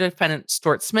and co-defendant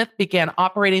Stuart Smith began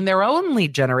operating their own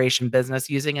lead generation business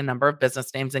using a number of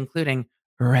business names, including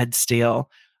Red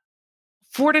Steel,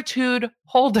 Fortitude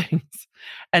Holdings,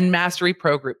 and Mastery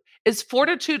Pro Group. Is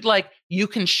Fortitude like, you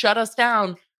can shut us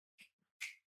down,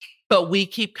 but we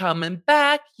keep coming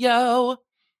back, yo?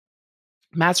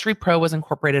 Mastery Pro was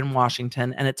incorporated in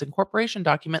Washington, and its incorporation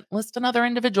document lists another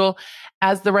individual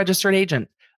as the registered agent,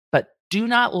 but do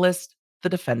not list the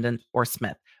defendant or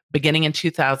Smith. Beginning in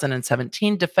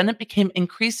 2017, defendant became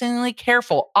increasingly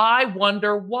careful. I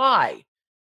wonder why.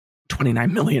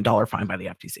 $29 million fine by the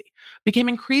FTC, became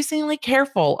increasingly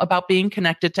careful about being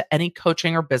connected to any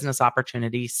coaching or business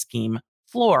opportunity scheme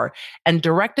floor, and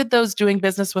directed those doing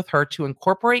business with her to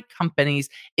incorporate companies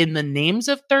in the names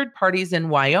of third parties in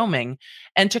Wyoming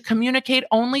and to communicate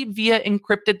only via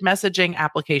encrypted messaging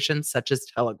applications such as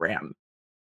Telegram.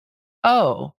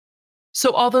 Oh,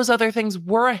 so all those other things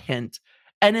were a hint.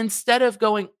 And instead of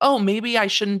going, oh, maybe I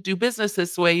shouldn't do business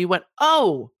this way, you went,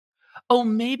 oh,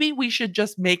 maybe we should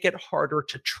just make it harder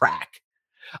to track.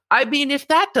 I mean, if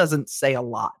that doesn't say a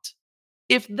lot,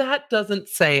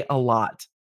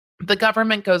 the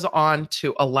government goes on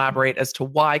to elaborate as to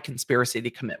why conspiracy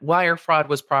to commit wire fraud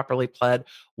was properly pled,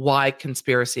 why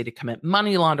conspiracy to commit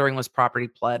money laundering was properly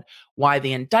pled, why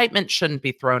the indictment shouldn't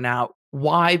be thrown out,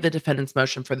 why the defendant's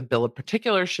motion for the bill of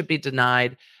particulars should be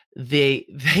denied. They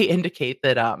indicate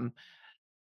that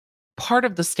part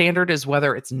of the standard is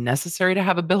whether it's necessary to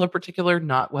have a bill of particular,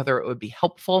 not whether it would be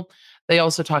helpful. They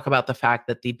also talk about the fact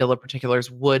that the bill of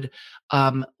particulars would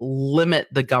limit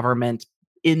the government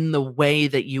in the way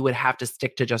that you would have to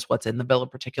stick to just what's in the bill of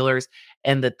particulars,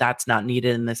 and that that's not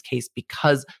needed in this case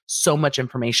because so much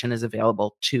information is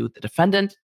available to the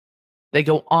defendant. They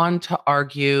go on to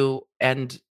argue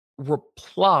and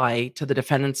reply to the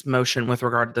defendant's motion with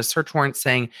regard to the search warrant,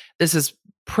 saying this is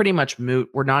pretty much moot.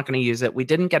 We're not going to use it. We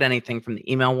didn't get anything from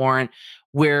the email warrant.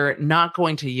 We're not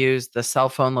going to use the cell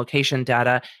phone location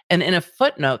data. And in a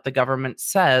footnote, the government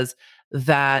says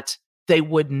that they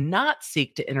would not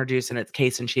seek to introduce in its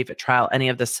case in chief at trial any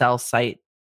of the cell site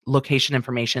location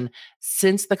information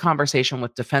since the conversation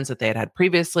with defense that they had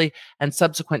previously, and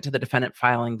subsequent to the defendant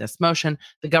filing this motion,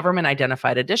 the government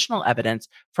identified additional evidence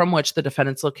from which the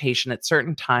defendant's location at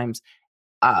certain times,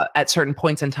 at certain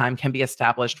points in time, can be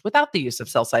established without the use of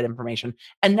cell site information.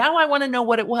 And now I want to know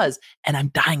what it was. And I'm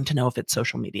dying to know if it's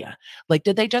social media. Like,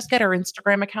 did they just get our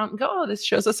Instagram account and go, oh, this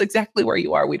shows us exactly where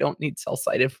you are. We don't need cell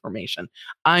site information.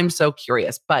 I'm so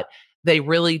curious. But they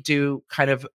really do kind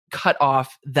of cut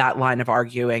off that line of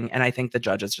arguing. And I think the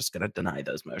judge is just going to deny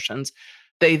those motions.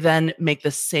 They then make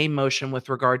the same motion with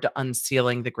regard to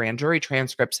unsealing the grand jury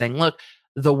transcript, saying, look,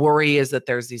 the worry is that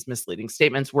there's these misleading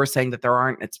statements. We're saying that there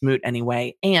aren't. It's moot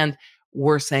anyway. And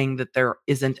we're saying that there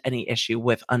isn't any issue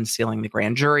with unsealing the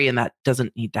grand jury, and that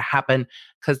doesn't need to happen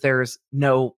because there's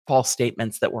no false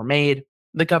statements that were made.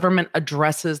 The government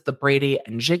addresses the Brady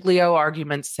and Giglio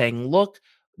arguments, saying, look,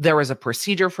 there is a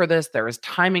procedure for this. There is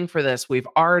timing for this. We've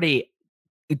already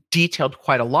detailed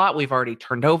quite a lot. We've already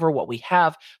turned over what we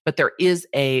have, but there is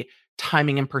a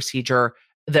timing and procedure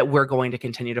that we're going to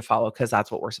continue to follow because that's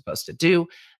what we're supposed to do.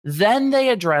 Then they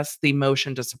address the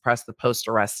motion to suppress the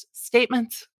post-arrest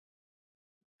statements.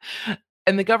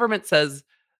 And the government says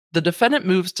the defendant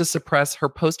moves to suppress her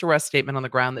post-arrest statement on the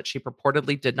ground that she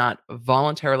purportedly did not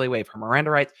voluntarily waive her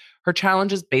Miranda rights. Her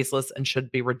challenge is baseless and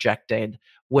should be rejected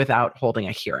without holding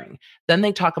a hearing. Then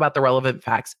they talk about the relevant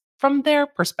facts from their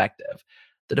perspective.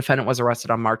 The defendant was arrested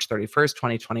on March 31st,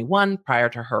 2021. Prior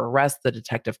to her arrest, the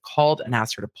detective called and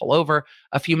asked her to pull over.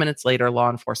 A few minutes later, law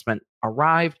enforcement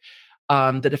arrived.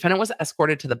 The defendant was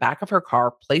escorted to the back of her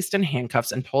car, placed in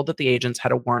handcuffs, and told that the agents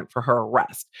had a warrant for her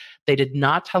arrest. They did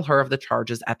not tell her of the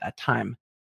charges at that time.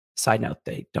 Side note,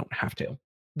 they don't have to.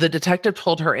 The detective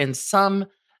told her in sum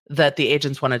that the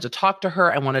agents wanted to talk to her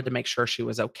and wanted to make sure she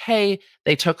was okay.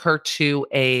 They took her to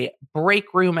a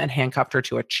break room and handcuffed her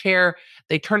to a chair.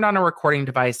 They turned on a recording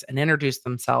device and introduced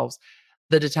themselves.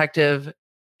 The detective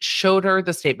showed her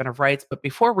the statement of rights, but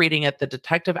before reading it, the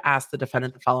detective asked the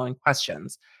defendant the following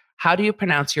questions. How do you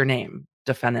pronounce your name?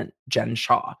 Defendant Jen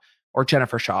Shaw or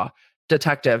Jennifer Shaw.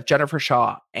 Detective Jennifer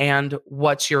Shaw. And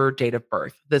what's your date of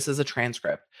birth? This is a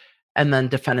transcript. And then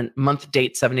defendant month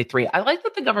date 73. I like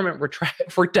that the government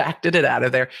redacted it out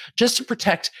of there just to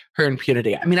protect her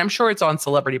impunity. I mean, I'm sure it's on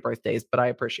celebrity birthdays, but I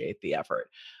appreciate the effort.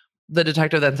 The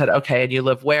detective then said, okay, and you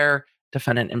live where?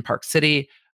 Defendant in Park City.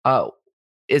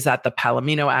 Is that the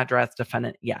Palomino address?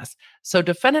 Defendant, yes. So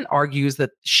defendant argues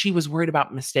that she was worried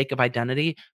about mistake of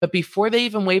identity, but before they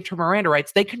even waived her Miranda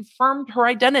rights, they confirmed her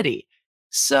identity.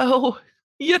 So,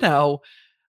 you know,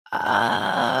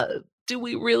 do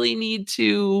we really need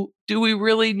to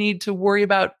worry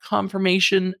about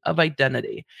confirmation of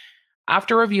identity?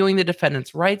 After reviewing the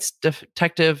defendant's rights,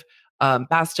 Detective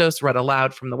Bastos read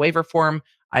aloud from the waiver form.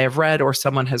 I have read, or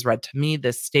someone has read to me,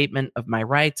 this statement of my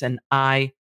rights, and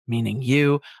I, meaning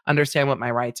you, understand what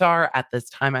my rights are. At this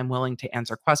time, I'm willing to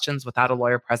answer questions without a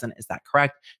lawyer present. Is that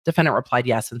correct? Defendant replied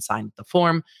yes and signed the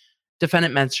form.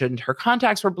 Defendant mentioned her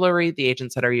contacts were blurry. The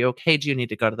agent said, "Are you okay? Do you need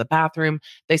to go to the bathroom?"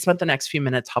 They spent the next few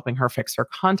minutes helping her fix her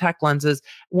contact lenses.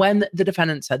 When the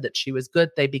defendant said that she was good,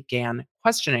 they began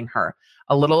questioning her.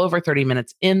 A little over 30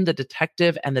 minutes in, the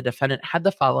detective and the defendant had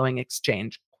the following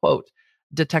exchange. Quote,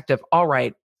 "Detective, all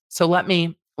right. So let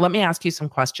me ask you some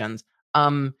questions.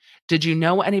 Um, did you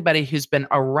know anybody who's been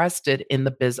arrested in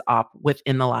the biz op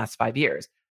within the last 5 years?"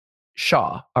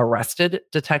 Shah, arrested,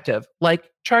 detective,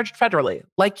 like charged federally,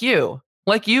 like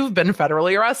you've been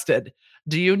federally arrested.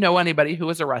 Do you know anybody who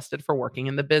was arrested for working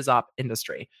in the biz op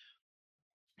industry?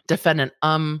 Defendant,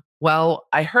 well,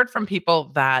 I heard from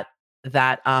people that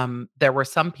there were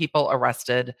some people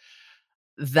arrested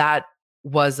that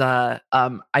was I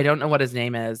don't know what his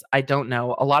name is. I don't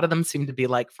know. A lot of them seem to be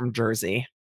like from Jersey.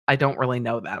 I don't really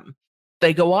know them.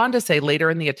 They go on to say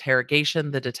later in the interrogation,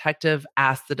 the detective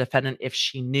asked the defendant if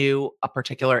she knew a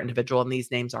particular individual, and these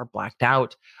names are blacked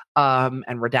out and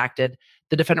redacted.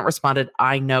 The defendant responded,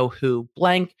 I know who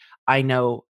blank, I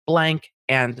know blank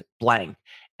and blank,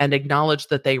 and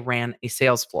acknowledged that they ran a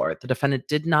sales floor. The defendant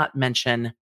did not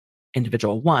mention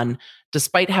individual one,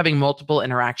 despite having multiple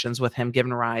interactions with him,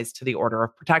 given rise to the order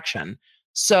of protection.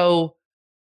 So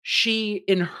she,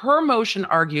 in her motion,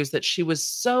 argues that she was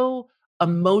so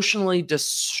emotionally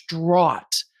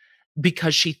distraught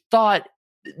because she thought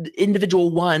the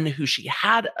individual one who she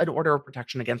had an order of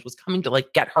protection against was coming to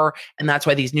like get her. And that's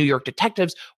why these New York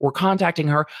detectives were contacting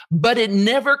her. But it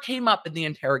never came up in the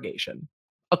interrogation,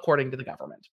 according to the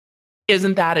government.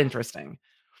 Isn't that interesting?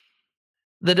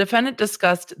 The defendant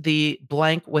discussed the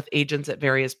blank with agents at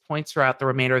various points throughout the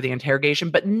remainder of the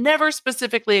interrogation, but never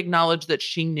specifically acknowledged that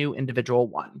she knew individual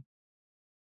one.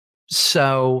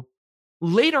 So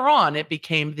later on, it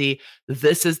became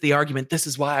this is the argument. This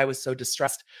is why I was so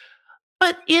distressed.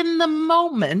 But in the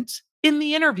moment, in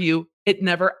the interview, it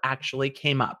never actually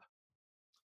came up,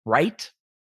 right?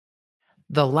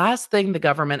 The last thing the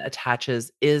government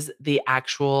attaches is the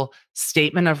actual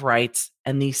statement of rights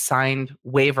and the signed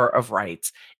waiver of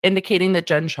rights, indicating that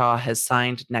Jen Shah has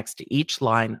signed next to each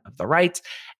line of the rights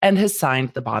and has signed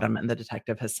the bottom, and the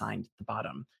detective has signed the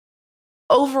bottom.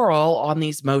 Overall, on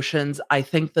these motions, I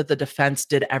think that the defense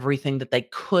did everything that they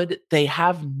could. They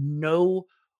have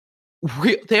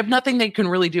nothing they can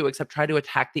really do except try to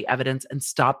attack the evidence and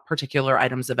stop particular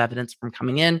items of evidence from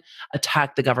coming in,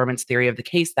 attack the government's theory of the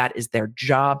case. That is their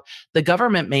job. The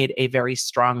government made a very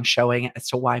strong showing as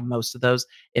to why most of those,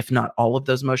 if not all of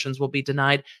those motions, will be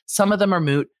denied. Some of them are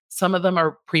moot, some of them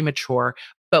are premature.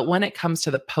 But when it comes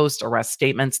to the post arrest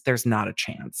statements, there's not a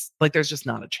chance. Like, there's just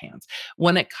not a chance.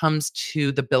 When it comes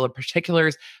to the bill of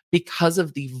particulars, because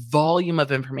of the volume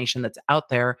of information that's out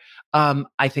there,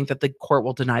 I think that the court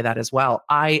will deny that as well.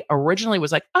 I originally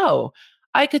was like, oh,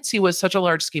 I could see with such a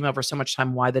large scheme over so much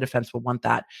time why the defense would want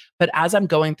that. But as I'm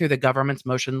going through the government's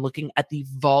motion, looking at the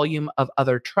volume of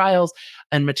other trials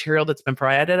and material that's been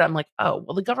provided, I'm like, oh,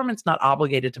 well, the government's not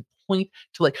obligated to point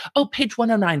to like, oh, page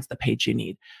 109 is the page you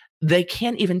need. They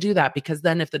can't even do that because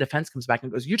then if the defense comes back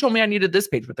and goes, you told me I needed this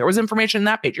page, but there was information in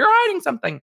that page, you're hiding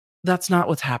something. That's not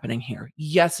what's happening here.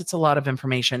 Yes, it's a lot of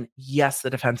information. Yes,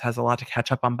 the defense has a lot to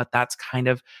catch up on, but that's kind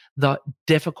of the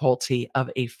difficulty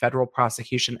of a federal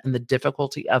prosecution and the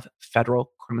difficulty of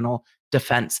federal criminal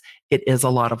defense. It is a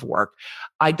lot of work.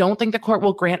 I don't think the court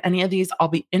will grant any of these. I'll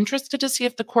be interested to see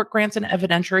if the court grants an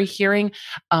evidentiary hearing,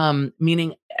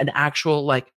 meaning an actual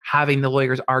like having the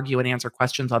lawyers argue and answer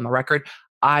questions on the record.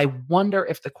 I wonder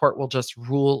if the court will just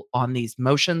rule on these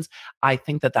motions. I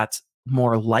think that that's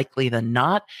more likely than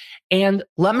not. And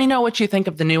let me know what you think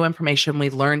of the new information we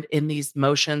learned in these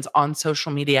motions on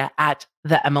social media at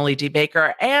the Emily D.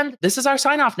 Baker. And this is our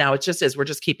sign off now. It just is. We're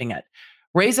just keeping it.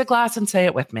 Raise a glass and say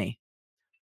it with me.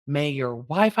 May your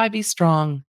Wi-Fi be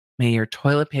strong. May your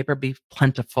toilet paper be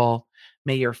plentiful.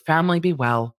 May your family be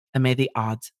well. And may the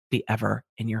odds be ever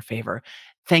in your favor.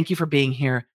 Thank you for being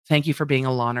here. Thank you for being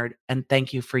a Law Nerd, and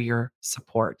thank you for your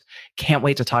support. Can't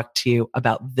wait to talk to you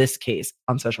about this case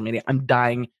on social media. I'm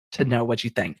dying to know what you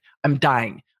think. I'm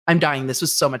dying. This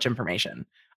was so much information.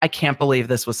 I can't believe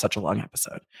this was such a long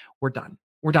episode. We're done.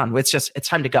 It's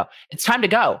time to go. It's time to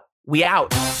go. We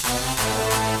out.